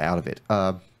barrel out of it,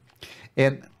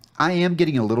 and I am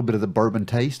getting a little bit of the bourbon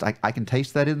taste. I can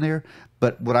taste that in there,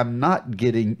 but what I'm not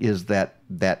getting is that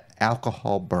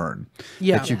alcohol burn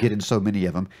that you get in so many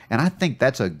of them, and I think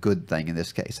that's a good thing in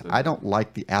this case. I don't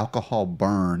like the alcohol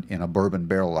burn in a bourbon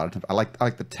barrel a lot of times. I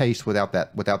like the taste without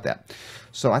that.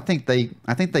 So I think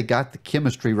they got the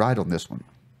chemistry right on this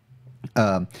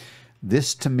one.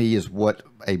 This to me is what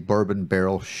a bourbon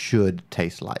barrel should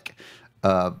taste like.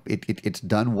 It's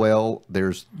done well.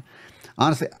 There's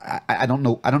honestly, I don't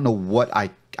know what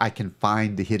I can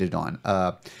find to hit it on.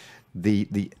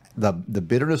 The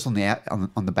bitterness on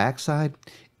the backside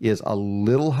is a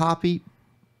little hoppy,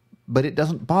 but it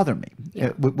doesn't bother me,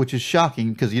 which is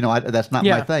shocking because that's not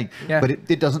my thing. Yeah. But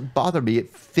it doesn't bother me.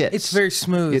 It fits. It's very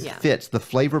smooth. It fits. The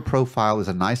flavor profile is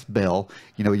a nice bell.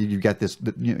 You've got this.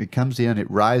 It comes in, it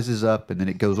rises up, and then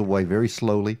it goes away very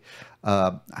slowly.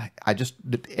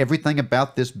 Everything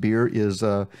about this beer is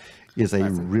a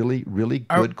really, really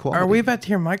good quality. Are we about to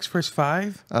hear Mike's first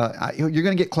 5? You're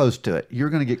going to get close to it. You're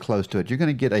going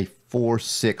to get a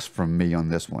 4.6 from me on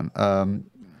this one.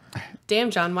 Damn,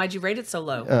 John, why'd you rate it so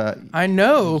low? I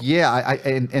know. Yeah,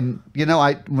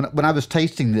 when I was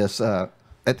tasting this, I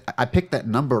picked that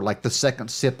number like the second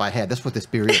sip I had. That's what this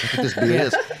beer is. That's what this beer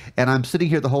is. And I'm sitting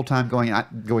here the whole time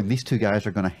going, these two guys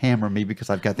are going to hammer me because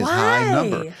I've got this high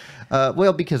number.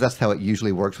 Well, because that's how it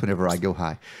usually works whenever I go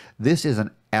high. This is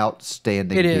an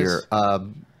outstanding beer.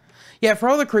 Yeah, for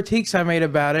all the critiques I made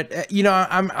about it,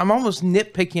 I'm almost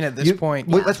nitpicking at this point.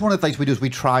 Well, that's one of the things we do is we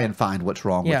try and find what's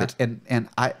wrong with it, and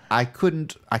I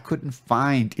couldn't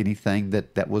find anything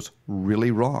that was really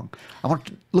wrong. I want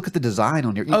to look at the design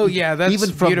on here. Oh yeah,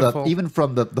 that's beautiful. Even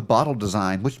from the bottle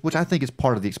design, which I think is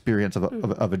part of the experience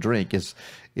of a drink is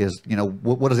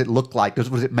what does it look like? What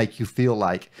does it make you feel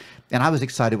like? And I was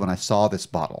excited when I saw this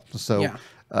bottle. So. Yeah.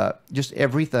 Just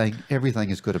everything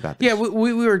is good about this. Yeah,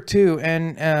 we were too.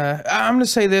 And I'm going to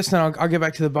say this, and I'll get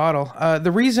back to the bottle.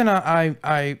 The reason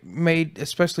I made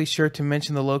especially sure to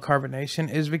mention the low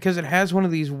carbonation is because it has one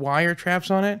of these wire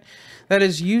traps on it that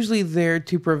is usually there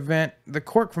to prevent the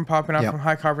cork from popping out from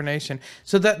high carbonation.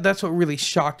 So that's what really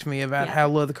shocked me about how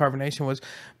low the carbonation was.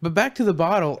 But back to the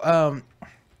bottle.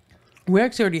 We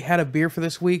actually already had a beer for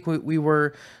this week. We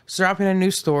were stopping at a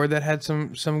new store that had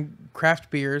some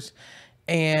craft beers.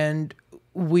 And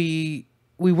we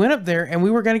went up there and we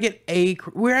were going to get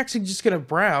we're actually just going to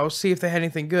browse, see if they had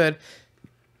anything good,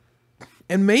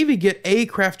 and maybe get a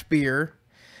craft beer,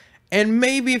 and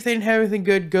maybe if they didn't have anything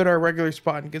good, go to our regular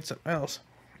spot and get something else.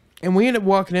 And we ended up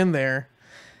walking in there,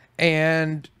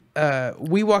 and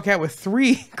we walk out with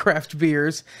 3 craft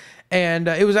beers, and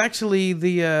it was actually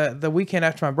the weekend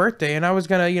after my birthday, and I was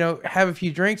going to have a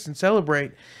few drinks and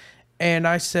celebrate, and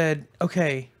I said,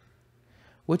 okay,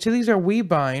 which of these are we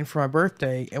buying for my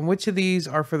birthday, and which of these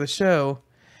are for the show?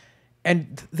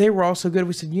 And they were all so good.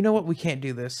 We said, you know what? We can't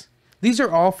do this. These are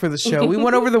all for the show. We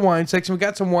went over the wine section. We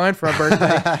got some wine for our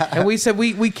birthday. And we said,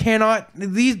 we cannot,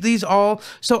 these all.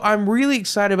 So I'm really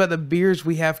excited about the beers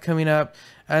we have coming up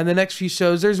in the next few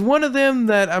shows. There's one of them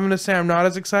that I'm going to say I'm not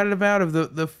as excited about of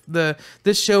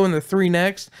this show and the 3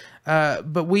 next.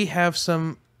 But we have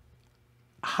some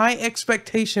high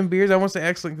expectation beers. I won't say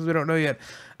excellent because we don't know yet.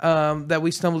 That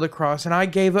we stumbled across, and I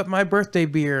gave up my birthday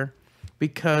beer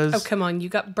because... Oh, come on. You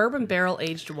got bourbon barrel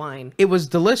aged wine. It was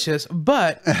delicious,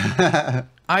 but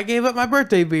I gave up my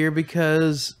birthday beer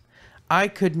because I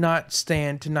could not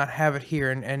stand to not have it here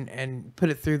and put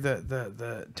it through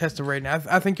the test of rating.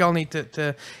 I think y'all need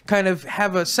to kind of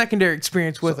have a secondary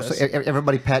experience with us. So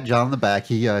everybody pat John on the back.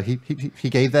 He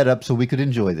gave that up so we could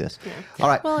enjoy this. Yeah. All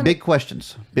right, well, big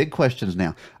questions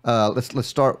now. Let's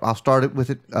start. I'll start it with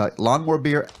it. Lawnmower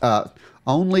beer.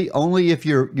 Only if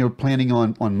you're planning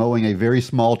on mowing a very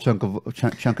small chunk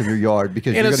of your yard,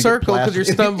 because in you're a circle because you're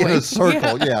stumbling. In a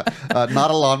circle, yeah.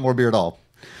 Not a lawnmower beer at all.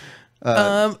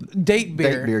 Date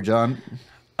beer. Date beer, John.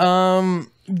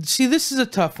 See, this is a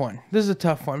tough one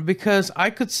because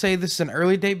I could say this is an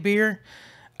early date beer,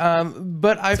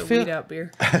 but it's a weed out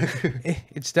beer.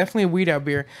 It's definitely a weed out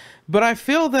beer, but I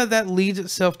feel that leads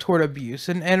itself toward abuse.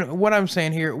 And what I'm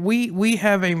saying here, we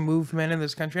have a movement in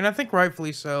this country, and I think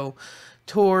rightfully so,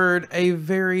 toward a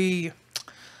very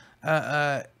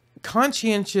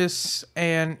conscientious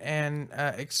and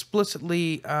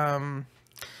explicitly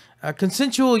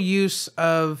consensual use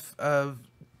of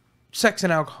sex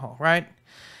and alcohol, right?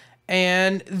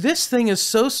 And this thing is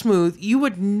so smooth, you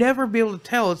would never be able to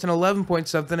tell it's an 11 point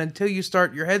something until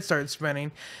your head starts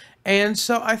spinning. And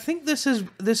so I think this is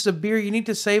a beer you need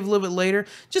to save a little bit later,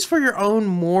 just for your own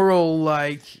moral,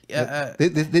 this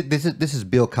is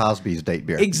Bill Cosby's date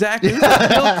beer. Exactly, this is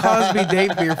Bill Cosby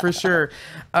date beer for sure.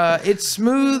 It's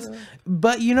smooth,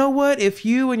 but you know what? If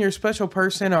you and your special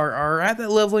person are at that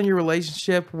level in your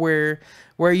relationship where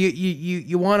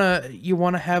you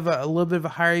wanna have a little bit of a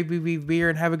higher ABV beer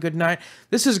and have a good night,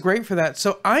 this is great for that.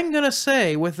 So I'm gonna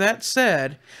say, with that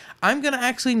said, I'm going to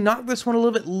actually knock this one a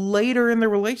little bit later in the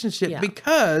relationship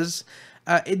because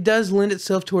it does lend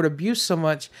itself toward abuse so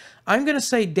much. I'm going to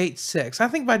say date 6. I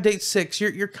think by date 6,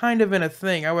 you're kind of in a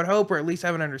thing, I would hope, or at least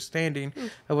have an understanding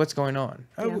of what's going on.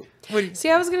 Yeah. See,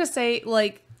 I was going to say,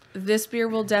 like, this beer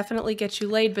will definitely get you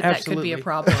laid, but Absolutely. that could be a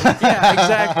problem. Yeah,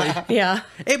 exactly. Yeah.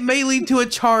 It may lead to a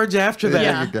charge after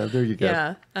that. Yeah. There you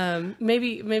go. Yeah.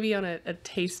 Maybe on a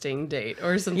tasting date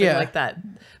or something like that.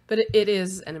 But it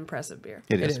is an impressive beer.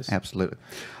 It is. Absolutely.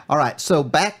 All right. So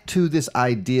back to this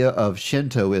idea of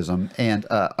Shintoism. And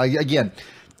again,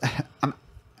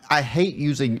 I hate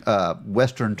using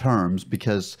Western terms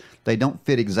because they don't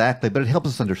fit exactly, but it helps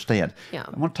us understand. Yeah.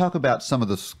 I want to talk about some of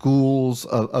the schools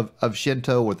of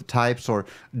Shinto, or the types or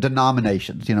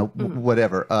denominations,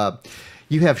 whatever.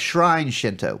 You have Shrine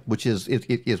Shinto, which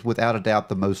is without a doubt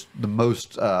the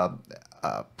most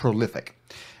prolific.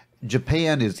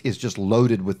 Japan is just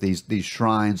loaded with these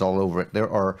shrines all over it. There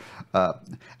are,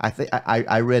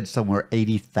 I read somewhere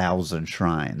 80,000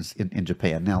 shrines in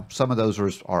Japan. Now, some of those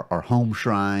are home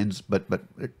shrines, but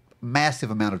massive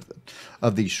amount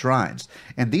of these shrines.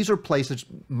 And these are places,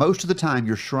 most of the time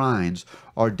your shrines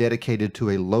are dedicated to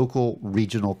a local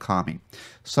regional kami,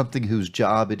 something whose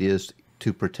job it is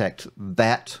to protect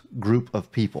that group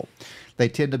of people. They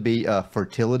tend to be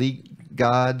fertility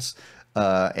gods.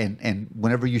 And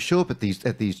whenever you show up at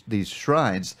these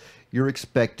shrines, you're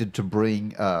expected to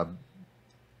bring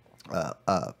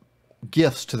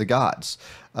gifts to the gods,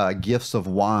 gifts of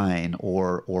wine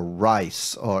or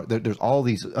rice, or there's all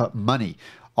these money.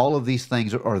 All of these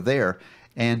things are there,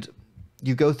 and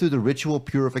you go through the ritual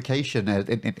purification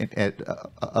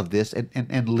of this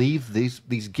and leave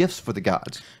these gifts for the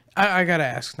gods. I gotta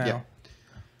ask now, Yeah.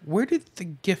 Where did the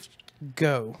gift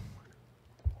go?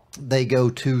 They go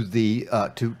to the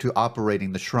to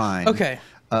operating the shrine. Okay.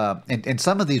 And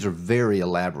some of these are very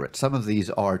elaborate. Some of these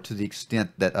are to the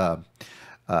extent that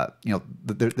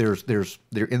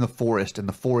they're in the forest, and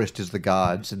the forest is the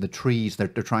gods, and the trees. They're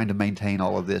trying to maintain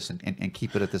all of this and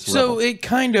keep it at this level. So it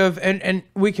kind of, and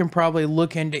we can probably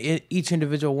look into each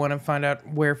individual one and find out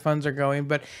where funds are going,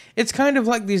 but it's kind of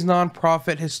like these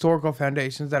nonprofit historical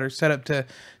foundations that are set up to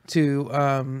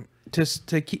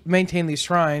maintain these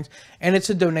shrines, and it's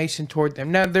a donation toward them.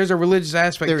 Now, there's a religious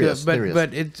aspect to it,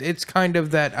 but it's kind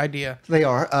of that idea. They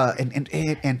are,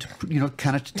 and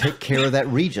kind of to take care of that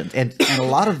region, and a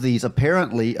lot of these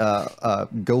apparently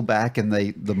go back, and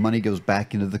the money goes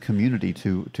back into the community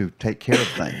to take care of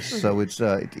things. So it's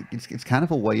kind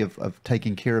of a way of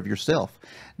taking care of yourself.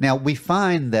 Now we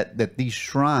find that these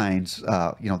shrines,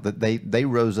 that they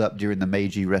rose up during the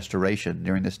Meiji Restoration,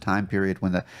 during this time period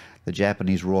when the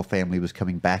Japanese royal family was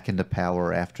coming back into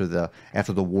power after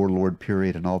the warlord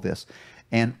period and all this.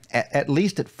 And at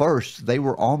least at first, they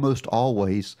were almost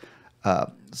always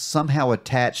somehow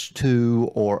attached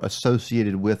to or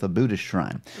associated with a Buddhist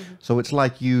shrine. Mm-hmm. So it's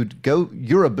like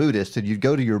you're a Buddhist, and you'd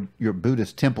go to your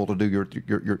Buddhist temple to do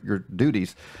your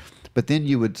duties, but then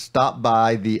you would stop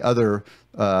by the other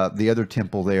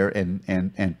temple there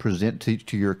and present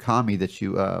to your kami that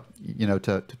you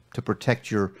to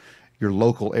protect your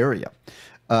local area.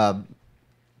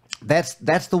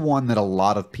 that's the one that a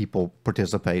lot of people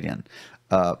participate in.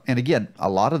 And again, a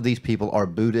lot of these people are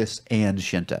Buddhists and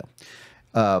Shinto.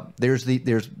 There's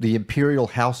the imperial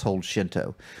household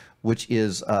Shinto, which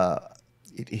is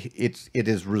it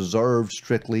is reserved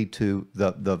strictly to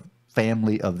the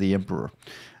family of the emperor.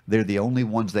 They're the only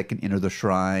ones that can enter the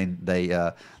shrine.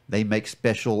 They make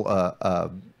special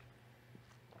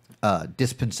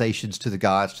dispensations to the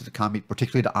gods, to the kami,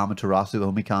 particularly to Amaterasu,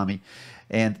 Omikami,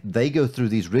 and they go through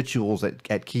these rituals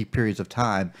at key periods of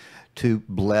time to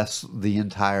bless the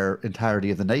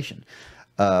entirety of the nation.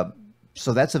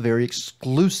 So that's a very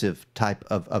exclusive type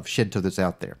of Shinto that's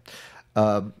out there.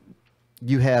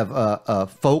 You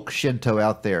have folk Shinto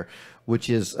out there, which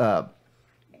is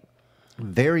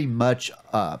very much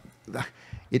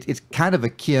it's kind of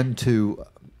akin to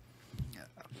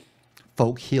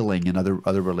folk healing in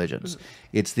other religions.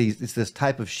 It's this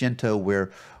type of Shinto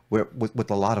where with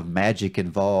a lot of magic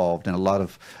involved and a lot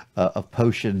of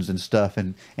potions and stuff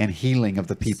and healing of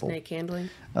the people. Snake handling.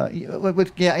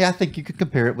 Yeah, I think you could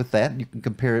compare it with that. You can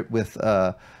compare it with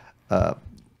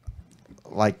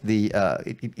like the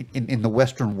in the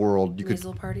Western world. You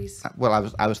Weasel parties.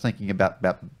 Well, I was thinking about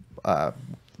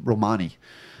Romani,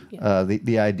 Yeah.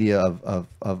 The idea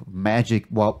of magic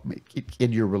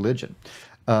in your religion.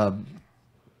 A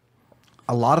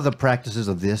lot of the practices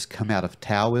of this come out of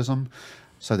Taoism.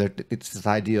 So it's this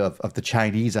idea of the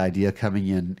Chinese idea coming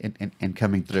in and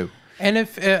coming through. And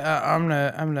if I'm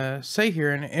gonna say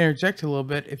here and interject a little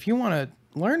bit, if you want to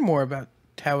learn more about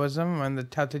Taoism and the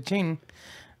Tao Te Ching,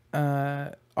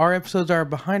 our episodes are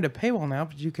behind a paywall now,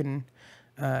 but you can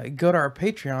go to our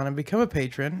Patreon and become a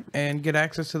patron and get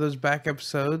access to those back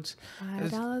episodes,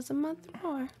 $5 a month or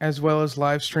more, as well as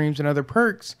live streams and other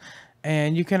perks.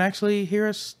 And you can actually hear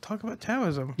us talk about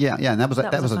Taoism. Yeah, and that was a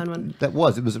fun one. It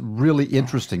was a really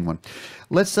interesting one.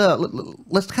 Let's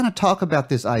kind of talk about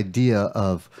this idea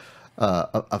of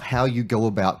how you go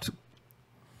about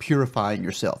purifying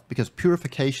yourself, because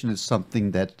purification is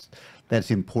something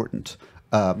that's important.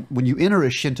 When you enter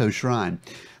a Shinto shrine,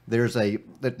 there's a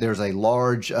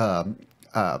large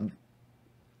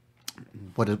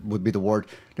what would be the word?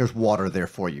 There's water there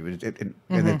for you, and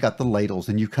they've got the ladles,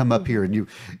 and you come up here and you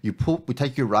we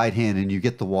take your right hand and you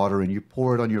get the water and you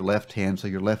pour it on your left hand, so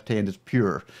your left hand is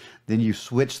pure. Then you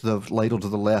switch the ladle to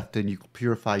the left and you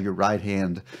purify your right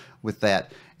hand with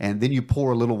that, and then you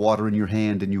pour a little water in your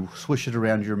hand and you swish it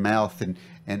around your mouth, and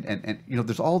you know,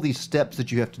 there's all these steps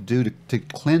that you have to do to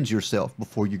cleanse yourself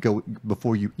before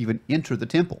you even enter the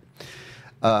temple.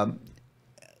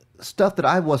 Stuff that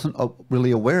I wasn't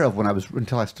really aware of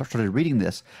until I started reading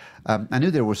this. I knew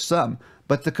there were some,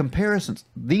 but the comparisons,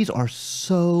 these are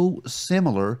so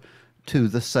similar to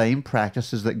the same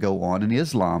practices that go on in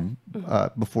Islam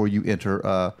before you enter,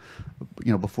 a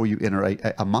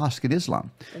mosque in Islam.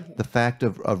 The fact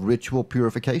of ritual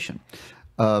purification,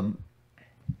 to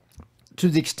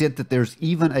the extent that there's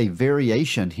even a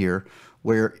variation here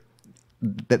where.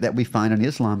 That we find in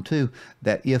Islam too,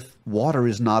 that if water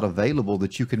is not available,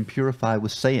 that you can purify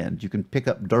with sand. You can pick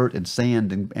up dirt and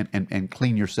sand and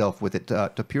clean yourself with it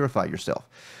to purify yourself.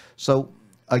 So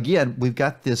again, we've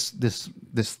got this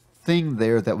thing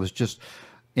there that was just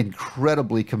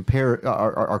incredibly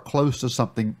are close to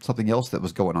something else that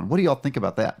was going on. What do y'all think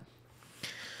about that?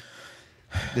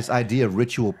 This idea of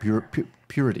ritual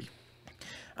purity.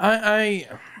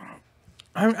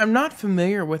 I'm not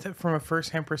familiar with it from a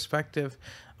first-hand perspective,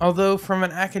 although from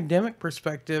an academic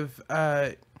perspective,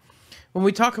 when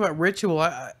we talk about ritual,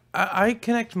 I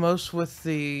connect most with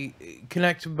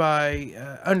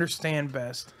understand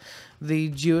best the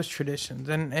Jewish traditions,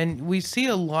 and we see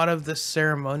a lot of the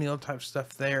ceremonial type stuff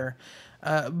there.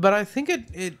 But I think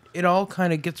it all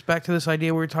kind of gets back to this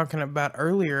idea we were talking about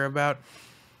earlier about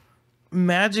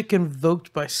magic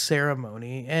invoked by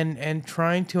ceremony and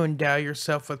trying to endow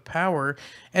yourself with power,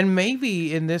 and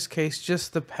maybe in this case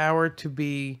just the power to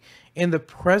be in the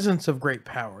presence of great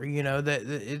power. You know, that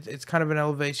it's kind of an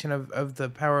elevation of the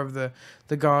power of the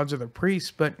gods or the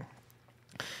priests, but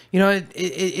you know,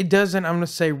 it doesn't, I'm going to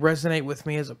say, resonate with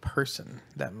me as a person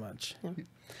that much.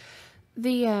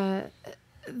 Yeah.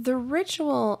 The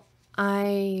ritual,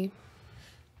 I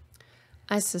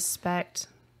suspect,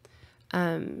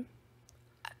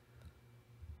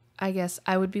 I guess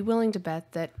I would be willing to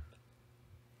bet that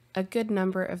a good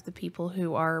number of the people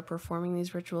who are performing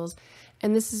these rituals,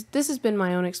 and this has been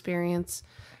my own experience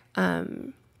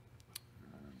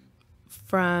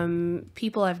from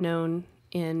people I've known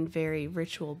in very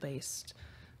ritual-based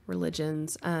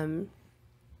religions,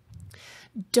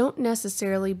 don't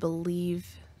necessarily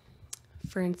believe,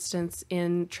 for instance,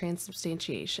 in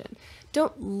transubstantiation.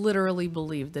 Don't literally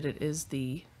believe that it is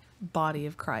the body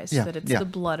of Christ, Yeah, that it's yeah. the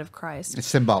blood of Christ. It's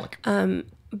symbolic.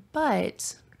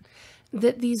 But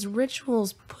that these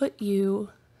rituals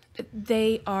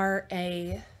they are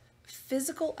a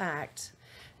physical act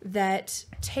that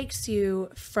takes you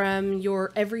from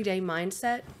your everyday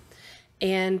mindset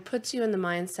and puts you in the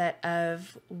mindset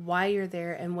of why you're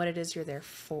there and what it is you're there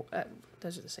for.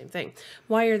 Those are the same thing.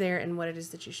 Why you're there and what it is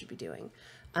that you should be doing.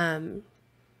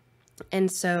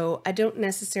 And so I don't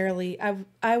necessarily,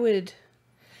 I would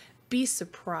be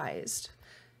surprised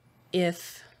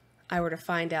if I were to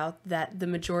find out that the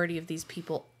majority of these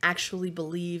people actually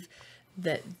believe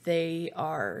that they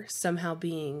are somehow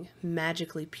being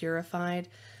magically purified,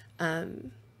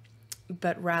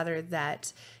 but rather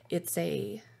that it's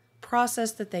a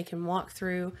process that they can walk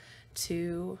through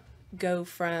to go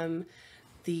from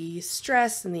the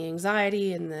stress and the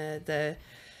anxiety and the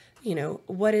you know,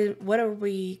 what are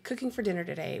we cooking for dinner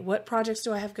today? What projects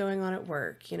do I have going on at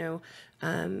work? You know,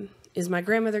 is my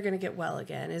grandmother going to get well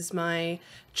again? Is my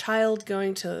child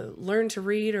going to learn to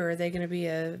read, or are they going to be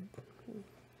a,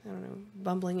 I don't know,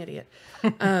 bumbling idiot?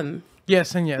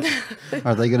 Yes and yes.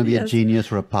 Are they going to be a Yes.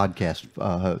 genius or a podcast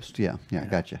host? Yeah,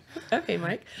 gotcha. Okay,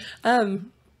 Mike.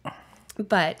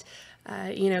 But,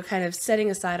 you know, kind of setting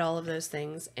aside all of those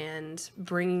things and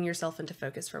bringing yourself into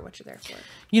focus for what you're there for.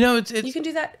 You know, it's You can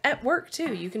do that at work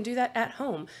too. You can do that at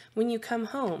home. When you come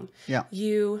home, Yeah.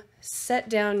 you set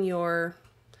down your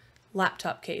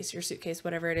laptop case, your suitcase,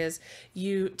 whatever it is.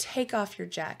 You take off your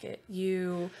jacket.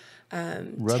 You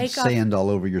Rub take sand all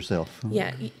over yourself.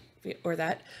 Yeah, or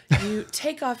that. You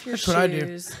take off your That's what I do.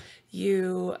 shoes.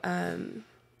 You,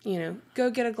 you know,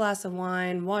 go get a glass of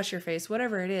wine, wash your face,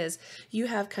 whatever it is. You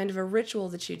have kind of a ritual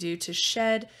that you do to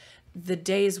shed the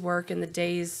day's work and the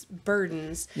day's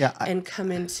burdens and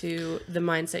come into the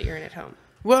mindset you're in at home.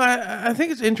 Well, I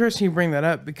think it's interesting you bring that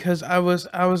up, because I was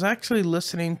actually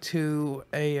listening to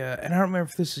and I don't remember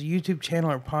if this is a YouTube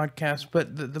channel or podcast,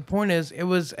 but the point is, it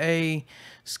was a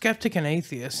skeptic and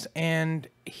atheist, and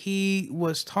he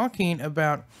was talking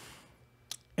about,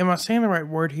 am I saying the right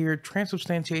word here?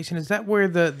 Transubstantiation. Is that where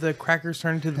the crackers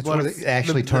turn into the That's blood? where it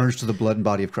actually turns to the blood and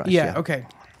body of Christ. Yeah, okay.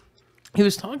 He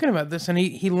was talking about this, and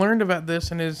he learned about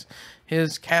this in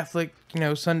his Catholic, you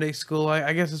know, Sunday school.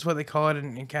 I guess that's what they call it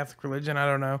in Catholic religion. I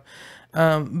don't know.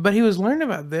 But he was learning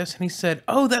about this, and he said,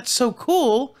 oh, that's so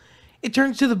cool. It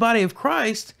turns to the body of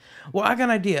Christ. Well, I got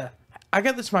an idea. I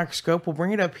got this microscope. We'll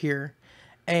bring it up here,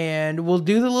 and we'll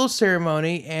do the little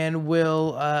ceremony, and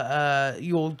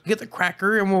you'll get the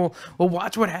cracker, and we'll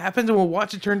watch what happens, and we'll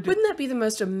watch it turn to... Wouldn't that be the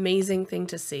most amazing thing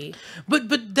to see?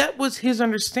 But that was his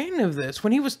understanding of this.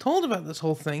 When he was told about this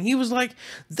whole thing, he was like,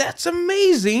 that's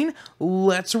amazing.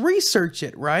 Let's research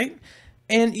it, right?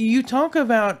 And you talk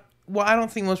about, well, I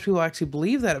don't think most people actually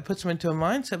believe that. It puts them into a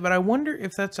mindset, but I wonder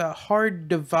if that's a hard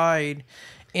divide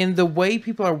in the way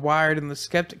people are wired in the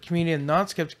skeptic community and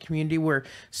non-skeptic community, where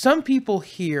some people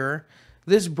hear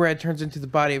this bread turns into the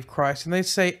body of Christ, and they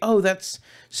say, oh, that's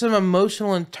some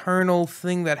emotional internal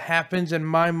thing that happens in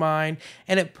my mind,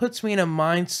 and it puts me in a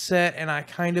mindset, and I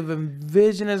kind of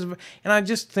envision and I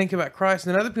just think about Christ.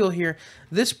 And then other people hear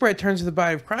this bread turns into the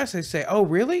body of Christ, they say, oh,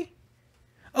 really?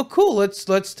 Oh, cool. Let's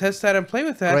test that and play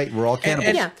with that. Great, we're all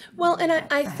cannibals. Yeah. Well, and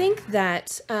I think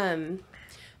that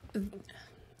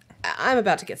I'm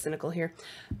about to get cynical here.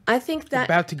 I think that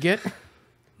About to get...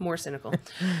 more cynical.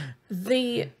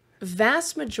 The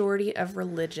vast majority of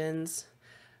religions'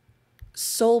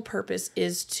 sole purpose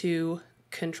is to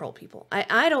control people.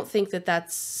 I don't think that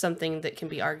that's something that can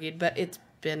be argued, but it's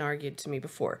been argued to me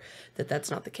before that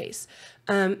that's not the case.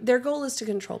 Their goal is to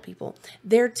control people.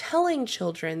 They're telling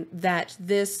children that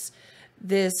this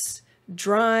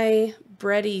dry,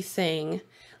 bready thing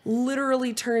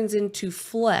literally turns into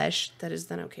flesh that is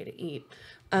then okay to eat.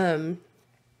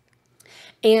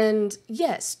 And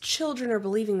yes, children are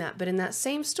believing that, but in that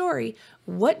same story,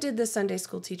 what did the Sunday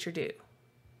school teacher do?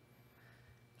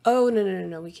 Oh,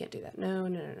 no, we can't do that. No.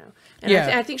 And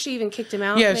Yeah. I think she even kicked him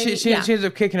out. Yeah, maybe? she ends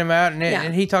up kicking him out, and Yeah.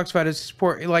 and he talks about his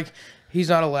support, like he's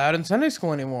not allowed in Sunday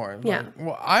school anymore. Like, Yeah.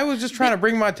 well, I was just trying to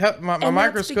bring my that's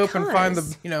microscope and find the,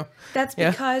 because- you know. That's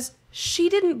Yeah. because she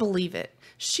didn't believe it.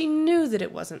 She knew that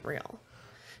it wasn't real.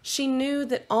 She knew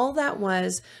that all that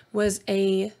was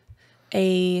a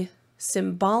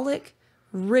symbolic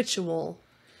ritual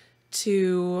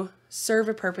to serve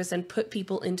a purpose and put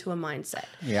people into a mindset.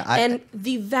 Yeah, and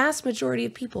the vast majority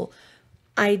of people,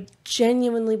 I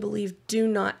genuinely believe, do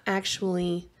not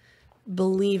actually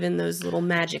believe in those little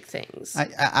magic things.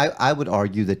 I would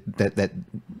argue that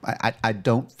I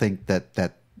don't think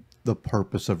that the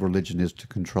purpose of religion is to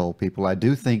control people. I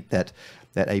do think that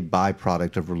that a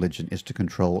byproduct of religion is to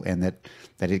control, and that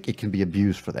it can be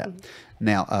abused for that.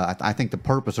 Now, I think the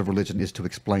purpose of religion is to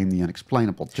explain the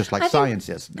unexplainable, just like science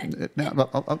is.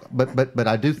 But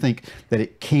I do think that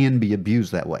it can be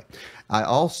abused that way. I'm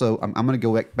going to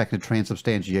go back into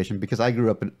transubstantiation, because I grew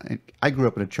up in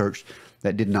a church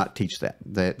that did not teach that.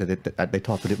 They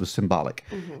taught that it was symbolic,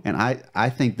 and I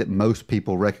think that most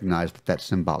people recognize that that's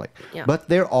symbolic. Yeah. But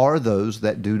there are those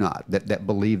that do not, that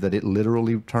believe that it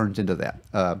literally turns into that.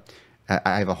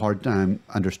 I have a hard time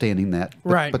understanding that,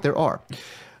 Right. But there are.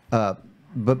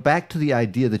 But back to the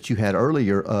idea that you had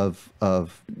earlier of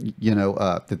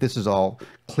that this is all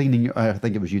cleaning. I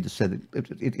think it was you that said that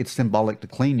it's symbolic to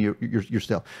clean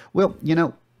yourself. Well,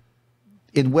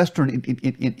 in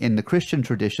the Christian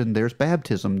tradition, there's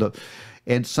baptism,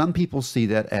 and some people see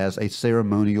that as a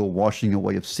ceremonial washing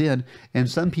away of sin, and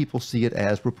some people see it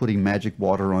as we're putting magic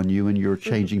water on you and you're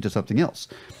changing to something else.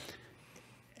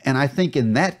 And I think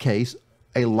in that case,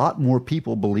 a lot more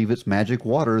people believe it's magic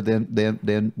water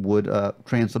than would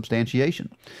transubstantiation.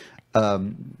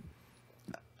 And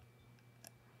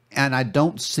I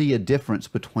don't see a difference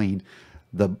between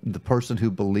the person who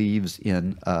believes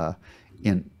in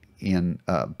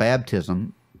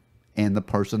baptism and the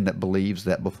person that believes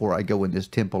that before I go in this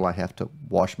temple I have to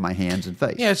wash my hands and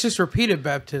face. Yeah, it's just repeated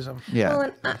baptism. Yeah.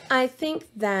 Well, and I think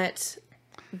that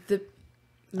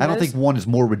I don't think one is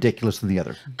more ridiculous than the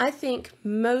other. I think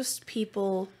most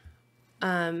people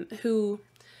who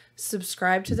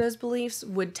subscribe to those beliefs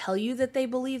would tell you that they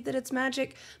believe that it's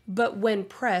magic, but when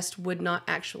pressed would not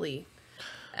actually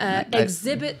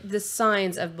exhibit the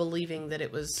signs of believing that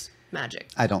it was magic.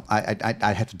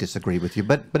 I have to disagree with you,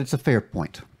 but it's a fair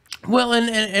point. Well,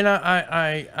 and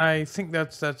I think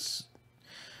that's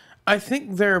I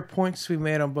think there are points to be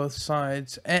made on both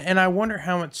sides, and I wonder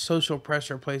how much social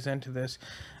pressure plays into this.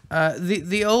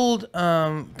 The old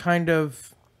kind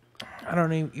of, I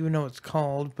don't even know what it's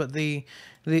called, but the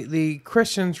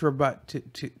Christians rebut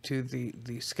to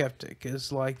the skeptic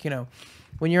is like,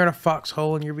 when you're in a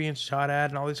foxhole and you're being shot at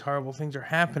and all these horrible things are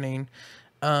happening,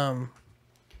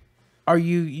 are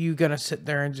you gonna sit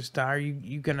there and just die? Are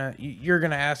you're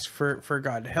gonna ask for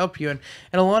God to help you? And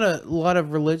a lot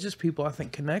of religious people, I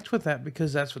think, connect with that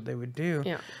because that's what they would do.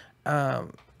 Yeah.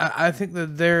 I think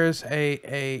that there's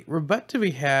a rebut to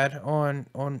be had on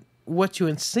what you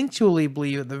instinctually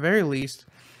believe at the very least,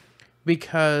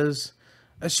 because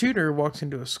a shooter walks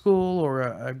into a school or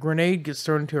a grenade gets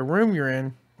thrown into a room you're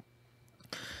in.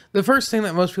 The first thing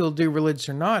that most people do, religious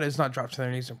or not, is not drop to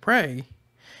their knees and pray.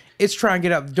 It's try and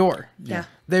get out the door. Yeah.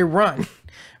 They run,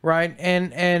 right?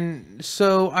 And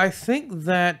so I think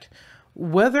that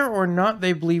whether or not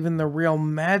they believe in the real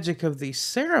magic of these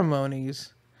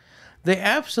ceremonies, they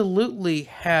absolutely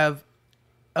have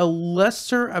a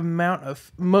lesser amount of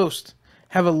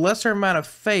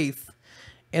faith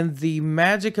in the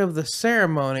magic of the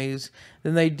ceremonies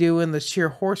than they do in the sheer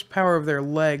horsepower of their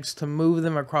legs to move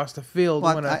them across the field.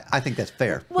 Well, I think that's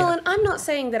fair. Well, and I'm not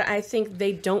saying that I think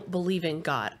they don't believe in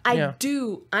God.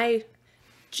 I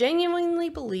genuinely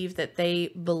believe that they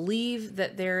believe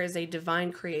that there is a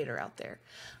divine creator out there.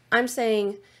 I'm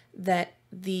saying that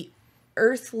the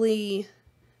earthly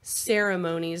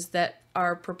ceremonies that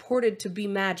are purported to be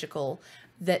magical,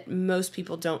 that most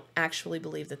people don't actually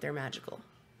believe that they're magical.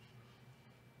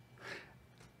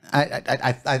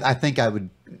 I think I would.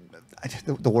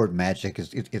 The word magic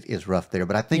is rough there,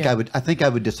 but I think I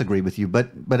would disagree with you. But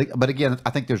again, I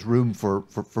think there's room for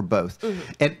both,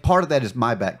 and part of that is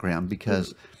my background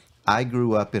because I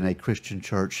grew up in a Christian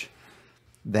church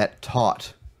that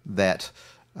taught that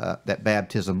that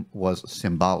baptism was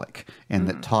symbolic, and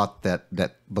that taught that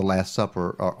the Last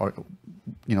Supper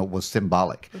was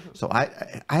symbolic. So I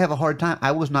have a hard time.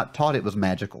 I was not taught it was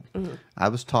magical. I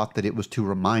was taught that it was to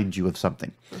remind you of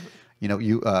something.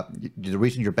 The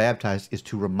reason you're baptized is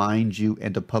to remind you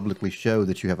and to publicly show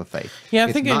that you have a faith.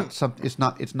 Yeah,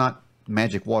 it's not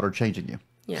magic water changing you.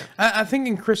 Yeah, I think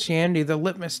in Christianity the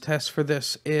litmus test for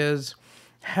this is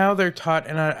how they're taught,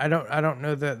 and I don't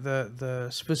know the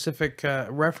specific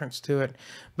reference to it,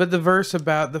 but the verse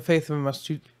about the faith of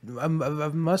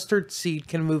a mustard seed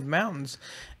can move mountains,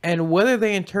 and whether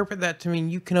they interpret that to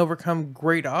mean you can overcome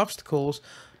great obstacles,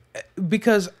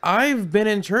 because I've been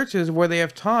in churches where they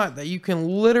have taught that you can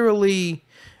literally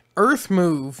earth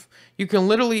move. You can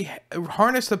literally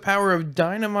harness the power of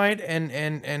dynamite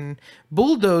and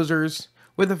bulldozers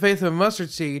with the faith of a mustard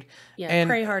seed. Yeah, and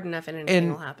pray hard enough and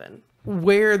anything will happen.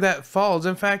 Where that falls.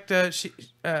 In fact,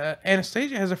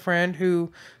 Anastasia has a friend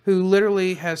who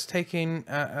literally has taken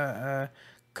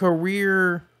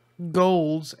career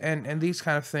goals and these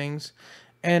kind of things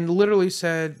and literally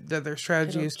said that their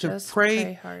strategy It'll is to just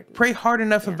pray hard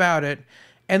enough about it,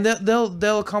 and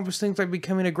they'll accomplish things like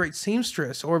becoming a great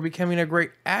seamstress or becoming a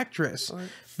great actress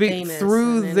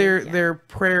through their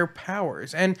prayer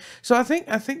powers. And so I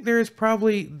think there's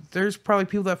probably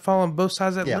people that fall on both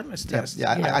sides of that litmus test.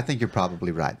 Yeah, I think you're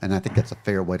probably right, and I think that's a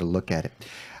fair way to look at it.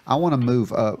 I want to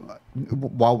move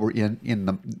while we're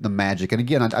in the magic, and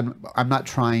again, I'm not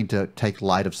trying to take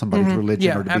light of somebody's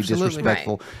religion or to be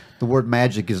disrespectful. Right. The word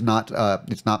magic is not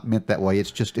it's not meant that way.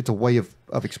 It's a way of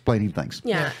explaining things.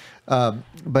 Yeah.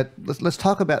 But let's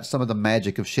talk about some of the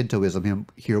magic of Shintoism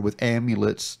here with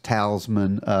amulets,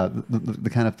 talisman, the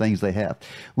kind of things they have.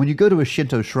 When you go to a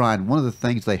Shinto shrine, one of the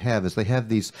things they have is they have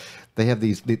these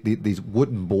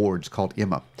wooden boards called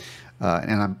ima.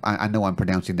 And I know I'm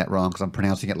pronouncing that wrong because I'm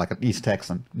pronouncing it like an East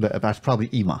Texan. That's probably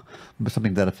ima, but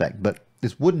something to that effect. But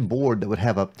this wooden board that would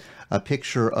have a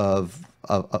picture of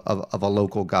a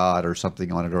local god or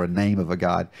something on it, or a name of a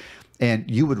god, and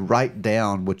you would write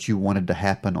down what you wanted to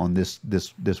happen on this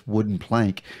wooden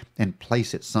plank and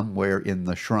place it somewhere in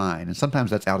the shrine. And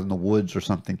sometimes that's out in the woods or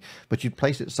something, but you'd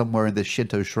place it somewhere in this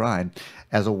Shinto shrine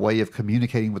as a way of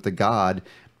communicating with the god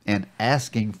and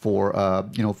asking for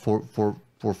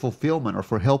for fulfillment or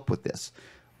for help with this.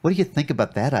 What do you think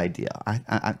about that idea?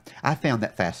 I found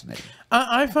that fascinating.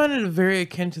 I find it very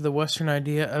akin to the Western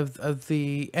idea of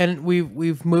the, and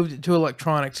we've moved it to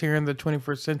electronics here in the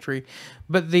 21st century,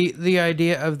 but the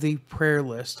idea of the prayer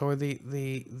list, or the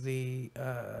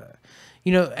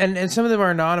and some of them are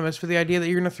anonymous, but the idea that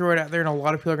you're going to throw it out there and a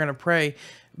lot of people are going to pray,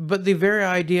 but the very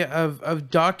idea of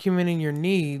documenting your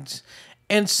needs,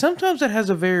 and sometimes it has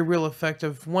a very real effect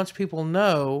of once people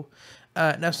know.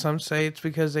 Now, some say it's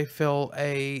because they feel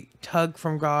a tug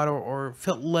from God or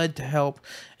felt led to help.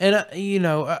 And,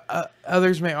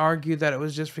 others may argue that it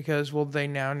was just because, they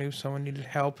now knew someone needed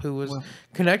help who was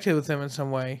connected with them in some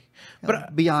way.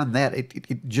 But beyond that,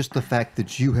 it just the fact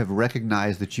that you have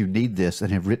recognized that you need this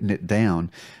and have written it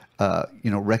down,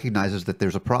 recognizes that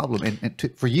there's a problem.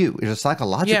 And for you, there's a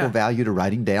psychological value to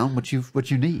writing down what you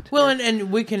need. Well,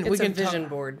 and we can... It's a vision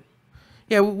board.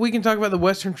 Yeah, we can talk about the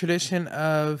Western tradition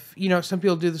of, some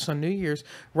people do this on New Year's,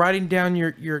 writing down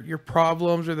your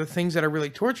problems or the things that are really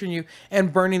torturing you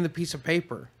and burning the piece of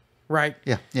paper, right?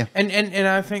 Yeah. And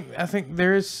I think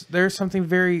there's something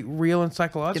very real and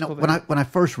psychological there. When I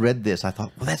first read this, I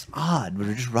thought, well, that's odd.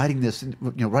 We're just writing this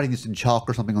in chalk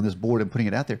or something on this board and putting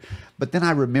it out there. But then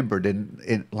I remembered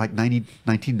in like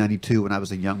 1992 when I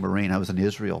was a young Marine, I was in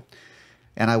Israel.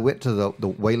 And I went to the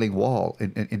Wailing Wall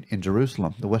in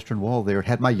Jerusalem, the Western Wall there.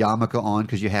 Had my yarmulke on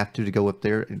because you have to go up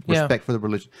there in respect for the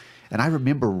religion. And I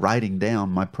remember writing down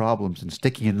my problems and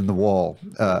sticking it in the wall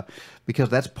because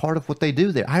that's part of what they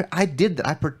do there. I did that.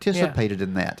 I participated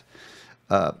in that.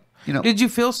 Did you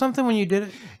feel something when you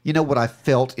did it? What I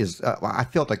felt is I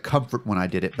felt a comfort when I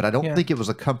did it, but I don't think it was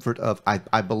a comfort of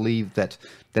I believe that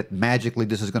magically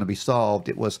this is going to be solved.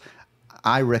 It was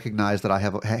I recognize that I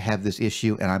have this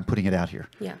issue and I'm putting it out here.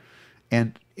 Yeah.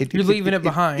 And you're leaving it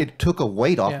behind. It took a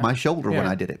weight off my shoulder when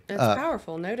I did it. It's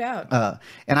powerful, no doubt.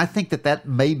 And I think that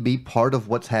may be part of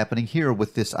what's happening here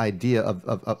with this idea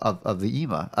of the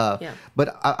ima.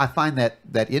 But I find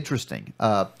that interesting.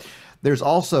 There's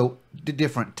also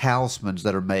different talismans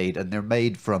that are made, and they're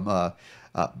made from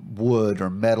wood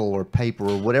or metal or paper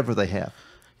or whatever they have.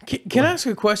 Can I ask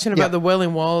you a question about the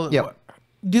Wailing Wall? Yeah.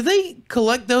 Do they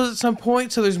collect those at some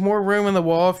point so there's more room in the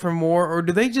wall for more, or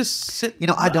do they just sit?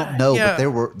 I don't know, but they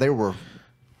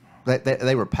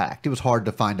were packed. It was hard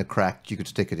to find a crack you could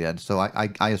stick it in, so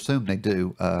I assume they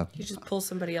do. You just pull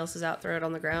somebody else's out, throw it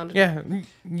on the ground. Yeah,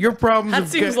 your problems. That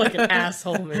seems like an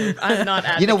asshole move. I'm not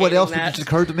advocating. You know what else that just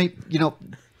occurred to me?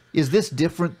 Is this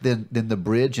different than the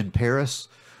bridge in Paris?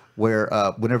 Where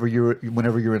whenever you're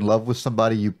in love with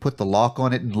somebody, you put the lock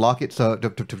on it and lock it. So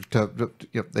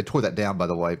they tore that down, by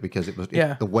the way, because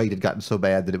the weight had gotten so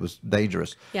bad that it was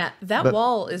dangerous. Yeah, that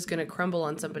wall is going to crumble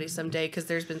on somebody someday because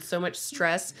there's been so much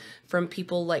stress from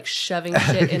people like shoving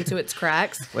shit into its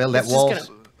cracks. Well, that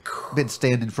wall's been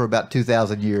standing for about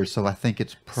 2,000 years, so I think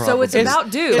it's probably... So it's about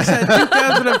due. It's that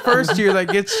 2001st year that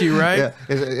gets you, right? Yeah,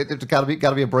 it's got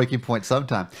to be a breaking point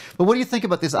sometime. But what do you think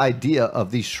about this idea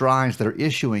of these shrines that are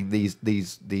issuing these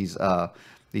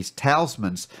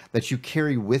talismans that you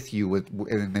carry with you?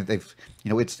 And they've,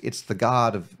 it's the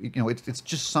god of, it's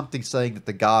just something saying that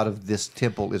the god of this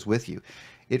temple is with you.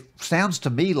 It sounds to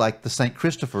me like the St.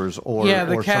 Christopher's or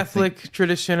the Catholic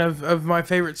tradition of my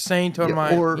favorite saint or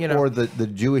or the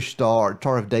Jewish Star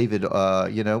of David.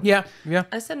 Yeah.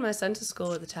 I send my son to school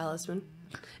with a talisman.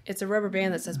 It's a rubber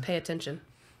band that says "Pay attention."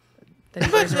 that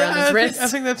he wears around his wrist. I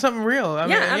think that's something real. I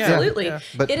mean, Absolutely. yeah.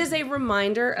 But it is a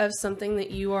reminder of something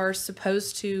that you are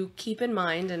supposed to keep in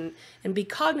mind and be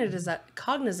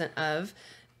cognizant of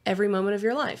every moment of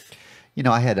your life. You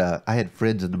know, I had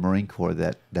friends in the Marine Corps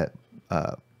that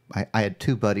I had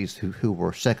two buddies who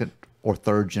were second or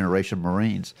third generation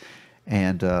Marines,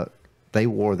 and they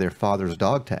wore their father's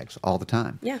dog tags all the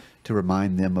time. Yeah. To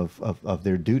remind them of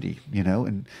their duty, you know,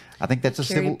 and I think that's a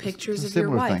similar pictures of your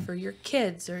wife or your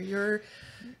kids or your,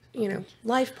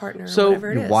 life partner or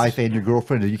whatever it is. Your wife and your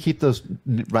girlfriend, do you keep those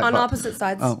right on opposite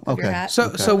sides of your hat?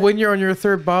 So when you're on your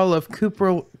third bottle of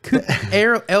Cooper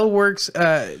Ale Works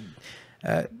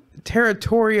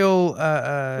Territorial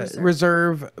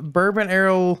Reserve Bourbon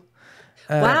Ale.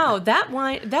 Wow,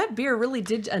 that beer really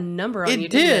did a number on you.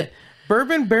 It didn't did. it?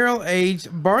 Bourbon barrel aged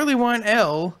barley wine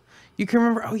ale. You can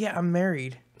remember. Oh yeah, I'm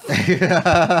married.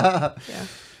 Yeah.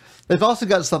 They've also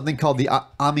got something called the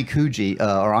amikuji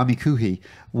or amikuhi,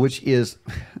 which is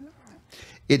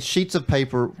it's sheets of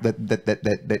paper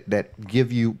that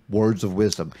give you words of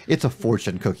wisdom. It's a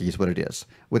fortune cookie, is what it is,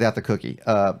 without the cookie.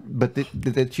 But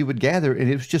that you would gather, and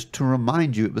it was just to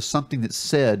remind you. It was something that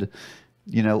said,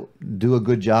 do a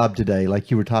good job today, like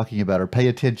you were talking about, or pay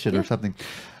attention, or something.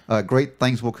 Great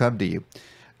things will come to you.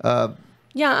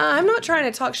 Yeah, I'm not trying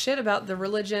to talk shit about the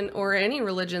religion or any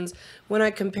religions when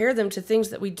I compare them to things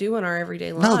that we do in our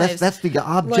everyday lives. No, that's the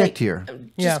object here.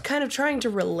 Just kind of trying to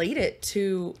relate it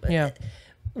to.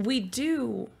 We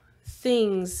do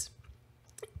things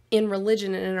in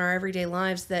religion and in our everyday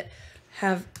lives that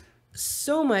have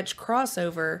so much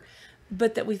crossover,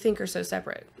 but that we think are so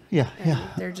separate. Yeah.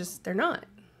 They're not.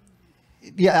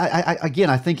 Yeah,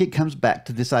 I think it comes back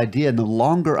to this idea, and the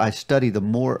longer I study, the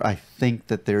more I think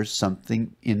that there's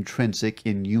something intrinsic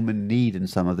in human need in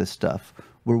some of this stuff,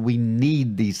 where we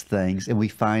need these things, and we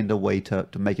find a way to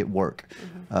make it work,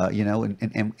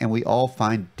 and we all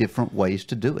find different ways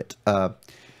to do it.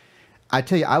 I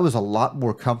tell you, I was a lot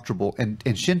more comfortable,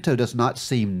 and Shinto does not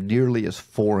seem nearly as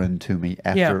foreign to me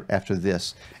after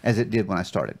this as it did when I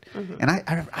started. And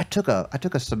I took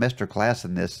a semester class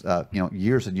in this,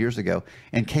 years and years ago,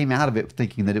 and came out of it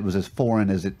thinking that it was as foreign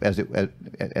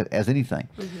as anything.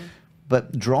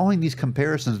 But drawing these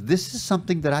comparisons, this is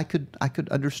something that I could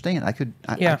understand. I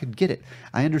could get it.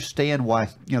 I understand why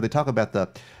they talk about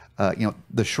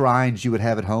the shrines you would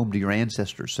have at home to your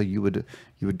ancestors. So you would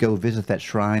go visit that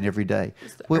shrine every day.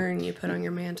 It's the urn you put on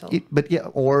your mantle.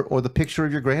 Or the picture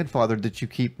of your grandfather that you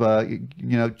keep.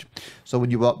 So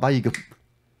when you walk by, you go,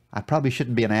 I probably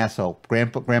shouldn't be an asshole.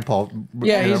 Grandpa.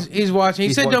 Yeah, he's watching.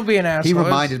 He said, "Don't be an asshole." He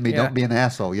reminded me, "Don't be an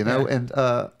asshole." And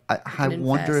I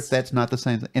wonder if that's not the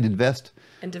same thing. And invest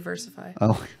and diversify.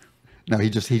 Oh. No, he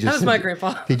just. That was my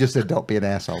grandpa. He just said, "Don't be an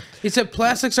asshole." He said,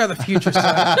 "Plastics are the future."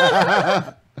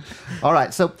 Son. All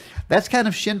right, so that's kind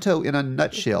of Shinto in a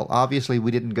nutshell. Obviously,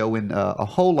 we didn't go in a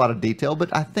whole lot of detail,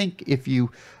 but I think if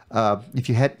you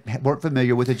weren't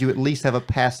familiar with it, you at least have a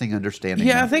passing understanding.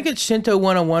 Yeah, I think it's Shinto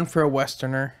 101 for a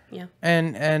Westerner. Yeah,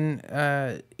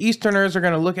 and Easterners are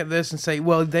going to look at this and say,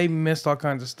 "Well, they missed all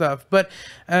kinds of stuff," but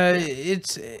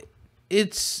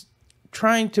it's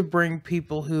trying to bring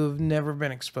people who have never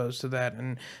been exposed to that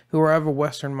and who are of a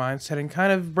Western mindset and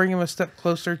kind of bring them a step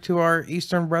closer to our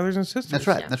Eastern brothers and sisters. That's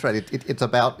right. Yeah. That's right.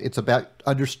 It's about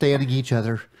understanding each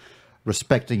other,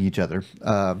 respecting each other,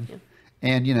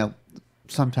 and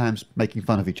sometimes making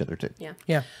fun of each other too.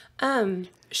 Yeah.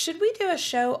 Should we do a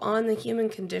show on the human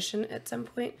condition at some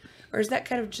point, or is that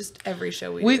kind of just every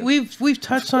show we do? We've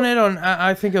touched on it on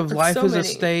I think of Life so as many. a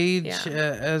Stage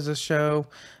as a show.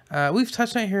 We've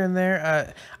touched on it here and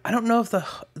there. I don't know if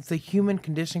the human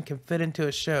condition can fit into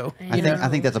a show. I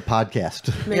think that's a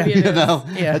podcast. Maybe it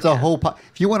is. It's a whole.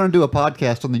 If you want to do a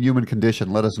podcast on the human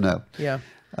condition, let us know. Yeah.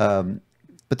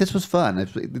 But this was fun.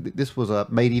 This was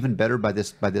made even better by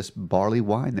this barley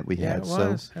wine that we had. It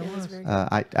was.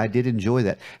 I did enjoy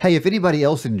that. Hey, if anybody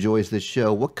else enjoys this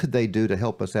show, what could they do to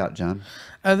help us out, John?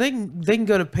 They can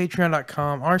go to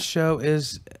patreon.com. Our show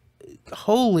is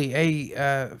wholly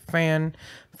a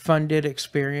fan-funded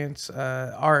experience.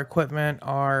 Our equipment,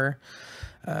 our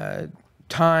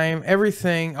time,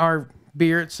 everything, our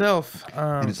beer itself.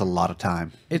 And it's a lot of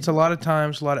time. It's a lot of time,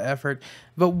 it's a lot of effort.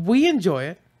 But we enjoy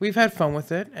it. We've had fun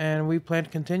with it, and we plan to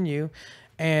continue.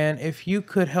 And if you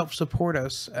could help support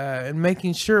us in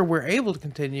making sure we're able to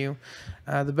continue,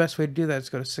 the best way to do that is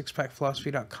go to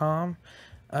sixpackphilosophy.com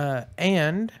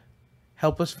and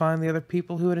help us find the other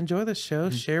people who would enjoy this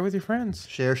show. Share with your friends.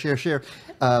 Share.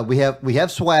 We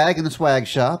have swag in the swag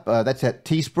shop. That's at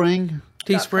Teespring.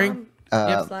 Teespring.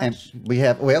 And we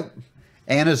have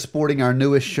Anna's sporting our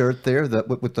newest shirt there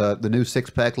with the new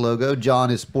six-pack logo.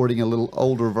 John is sporting a little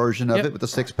older version of it with the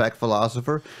six-pack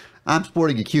philosopher. I'm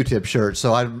sporting a Q-tip shirt,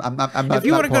 so I'm not. If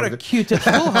you want to go to Q-tip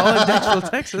School Hall in Jacksonville,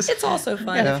 Texas, It's also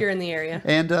fun if you're in the area.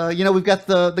 And we've got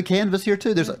the canvas here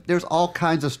too. There's all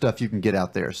kinds of stuff you can get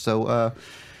out there. So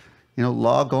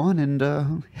log on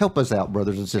and help us out,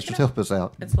 brothers and sisters. Help us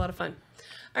out. It's a lot of fun.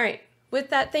 All right.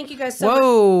 With that, thank you guys so much.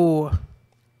 Whoa!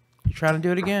 You're trying to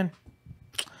do it again.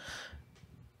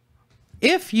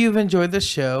 If you've enjoyed this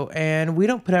show and we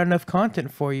don't put out enough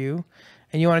content for you,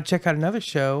 and you want to check out another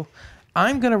show,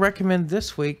 I'm going to recommend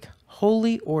this week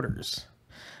Holy Orders.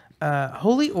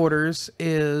 Holy Orders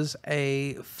is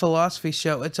a philosophy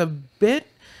show. It's a bit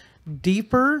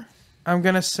deeper, I'm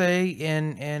going to say,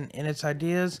 in its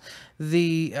ideas.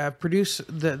 The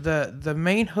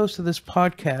main host of this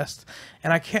podcast,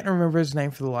 and I can't remember his name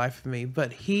for the life of me,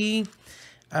 but he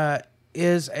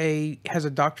has a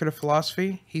doctorate of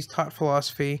philosophy. He's taught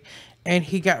philosophy. And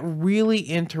he got really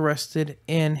interested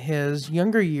in his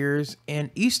younger years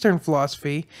in Eastern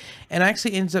philosophy and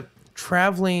actually ends up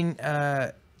traveling.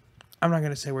 I'm not going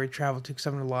to say where he traveled to because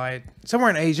I'm going to lie. Somewhere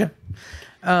in Asia.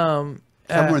 Somewhere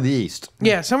in the East.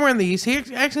 Yeah, somewhere in the East. He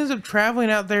actually ends up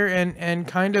traveling out there and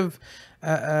kind of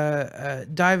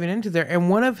diving into there.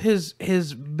 And one of his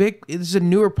big, this is a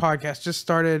newer podcast, just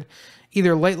started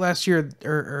either late last year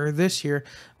or this year.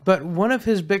 But one of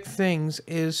his big things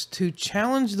is to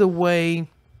challenge the way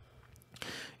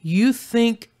you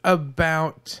think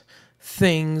about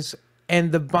things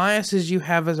and the biases you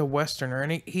have as a Westerner.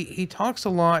 And he talks a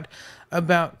lot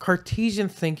about Cartesian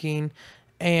thinking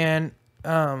and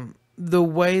the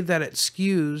way that it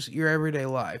skews your everyday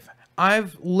life.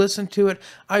 I've listened to it.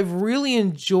 I've really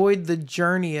enjoyed the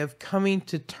journey of coming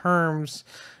to terms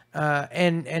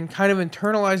and kind of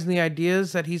internalizing the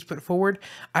ideas that he's put forward.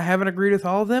 I haven't agreed with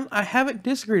all of them. I haven't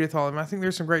disagreed with all of them. I think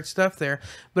there's some great stuff there.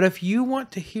 But if you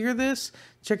want to hear this,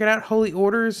 check it out, Holy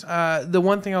Orders. The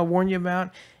one thing I'll warn you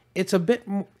about, it's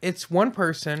one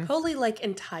person. Holy, like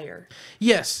entire.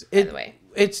 Yes. By the way.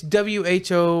 It's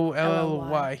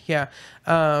WHOLLY. Yeah.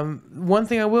 One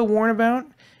thing I will warn about,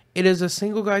 it is a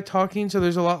single guy talking, so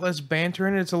there's a lot less banter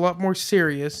in it. It's a lot more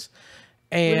serious.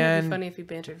 And wouldn't it be funny if he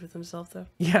bantered with himself, though?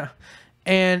 Yeah.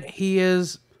 And he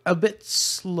is a bit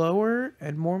slower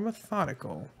and more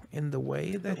methodical in the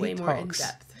way that he talks. Way more in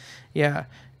depth. Yeah.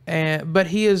 But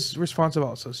he is responsive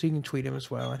also, so you can tweet him as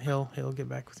well, and he'll get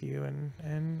back with you.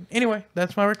 And anyway,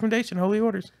 that's my recommendation, Holy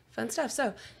Orders. Fun stuff.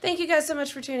 So thank you guys so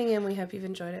much for tuning in. We hope you've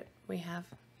enjoyed it. I have.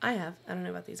 I don't know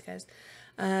about these guys.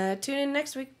 Tune in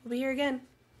next week. We'll be here again,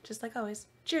 just like always.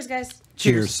 Cheers, guys.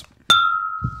 Cheers.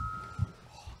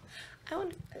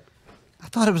 I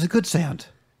thought it was a good sound.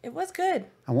 It was good.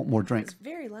 I want more drink. It's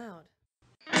very loud.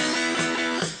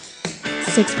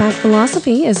 Six Pack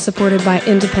Philosophy is supported by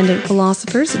independent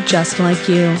philosophers just like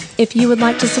you. If you would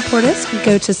like to support us,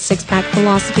 go to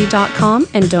sixpackphilosophy.com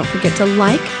and don't forget to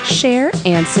like, share,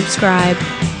 and subscribe.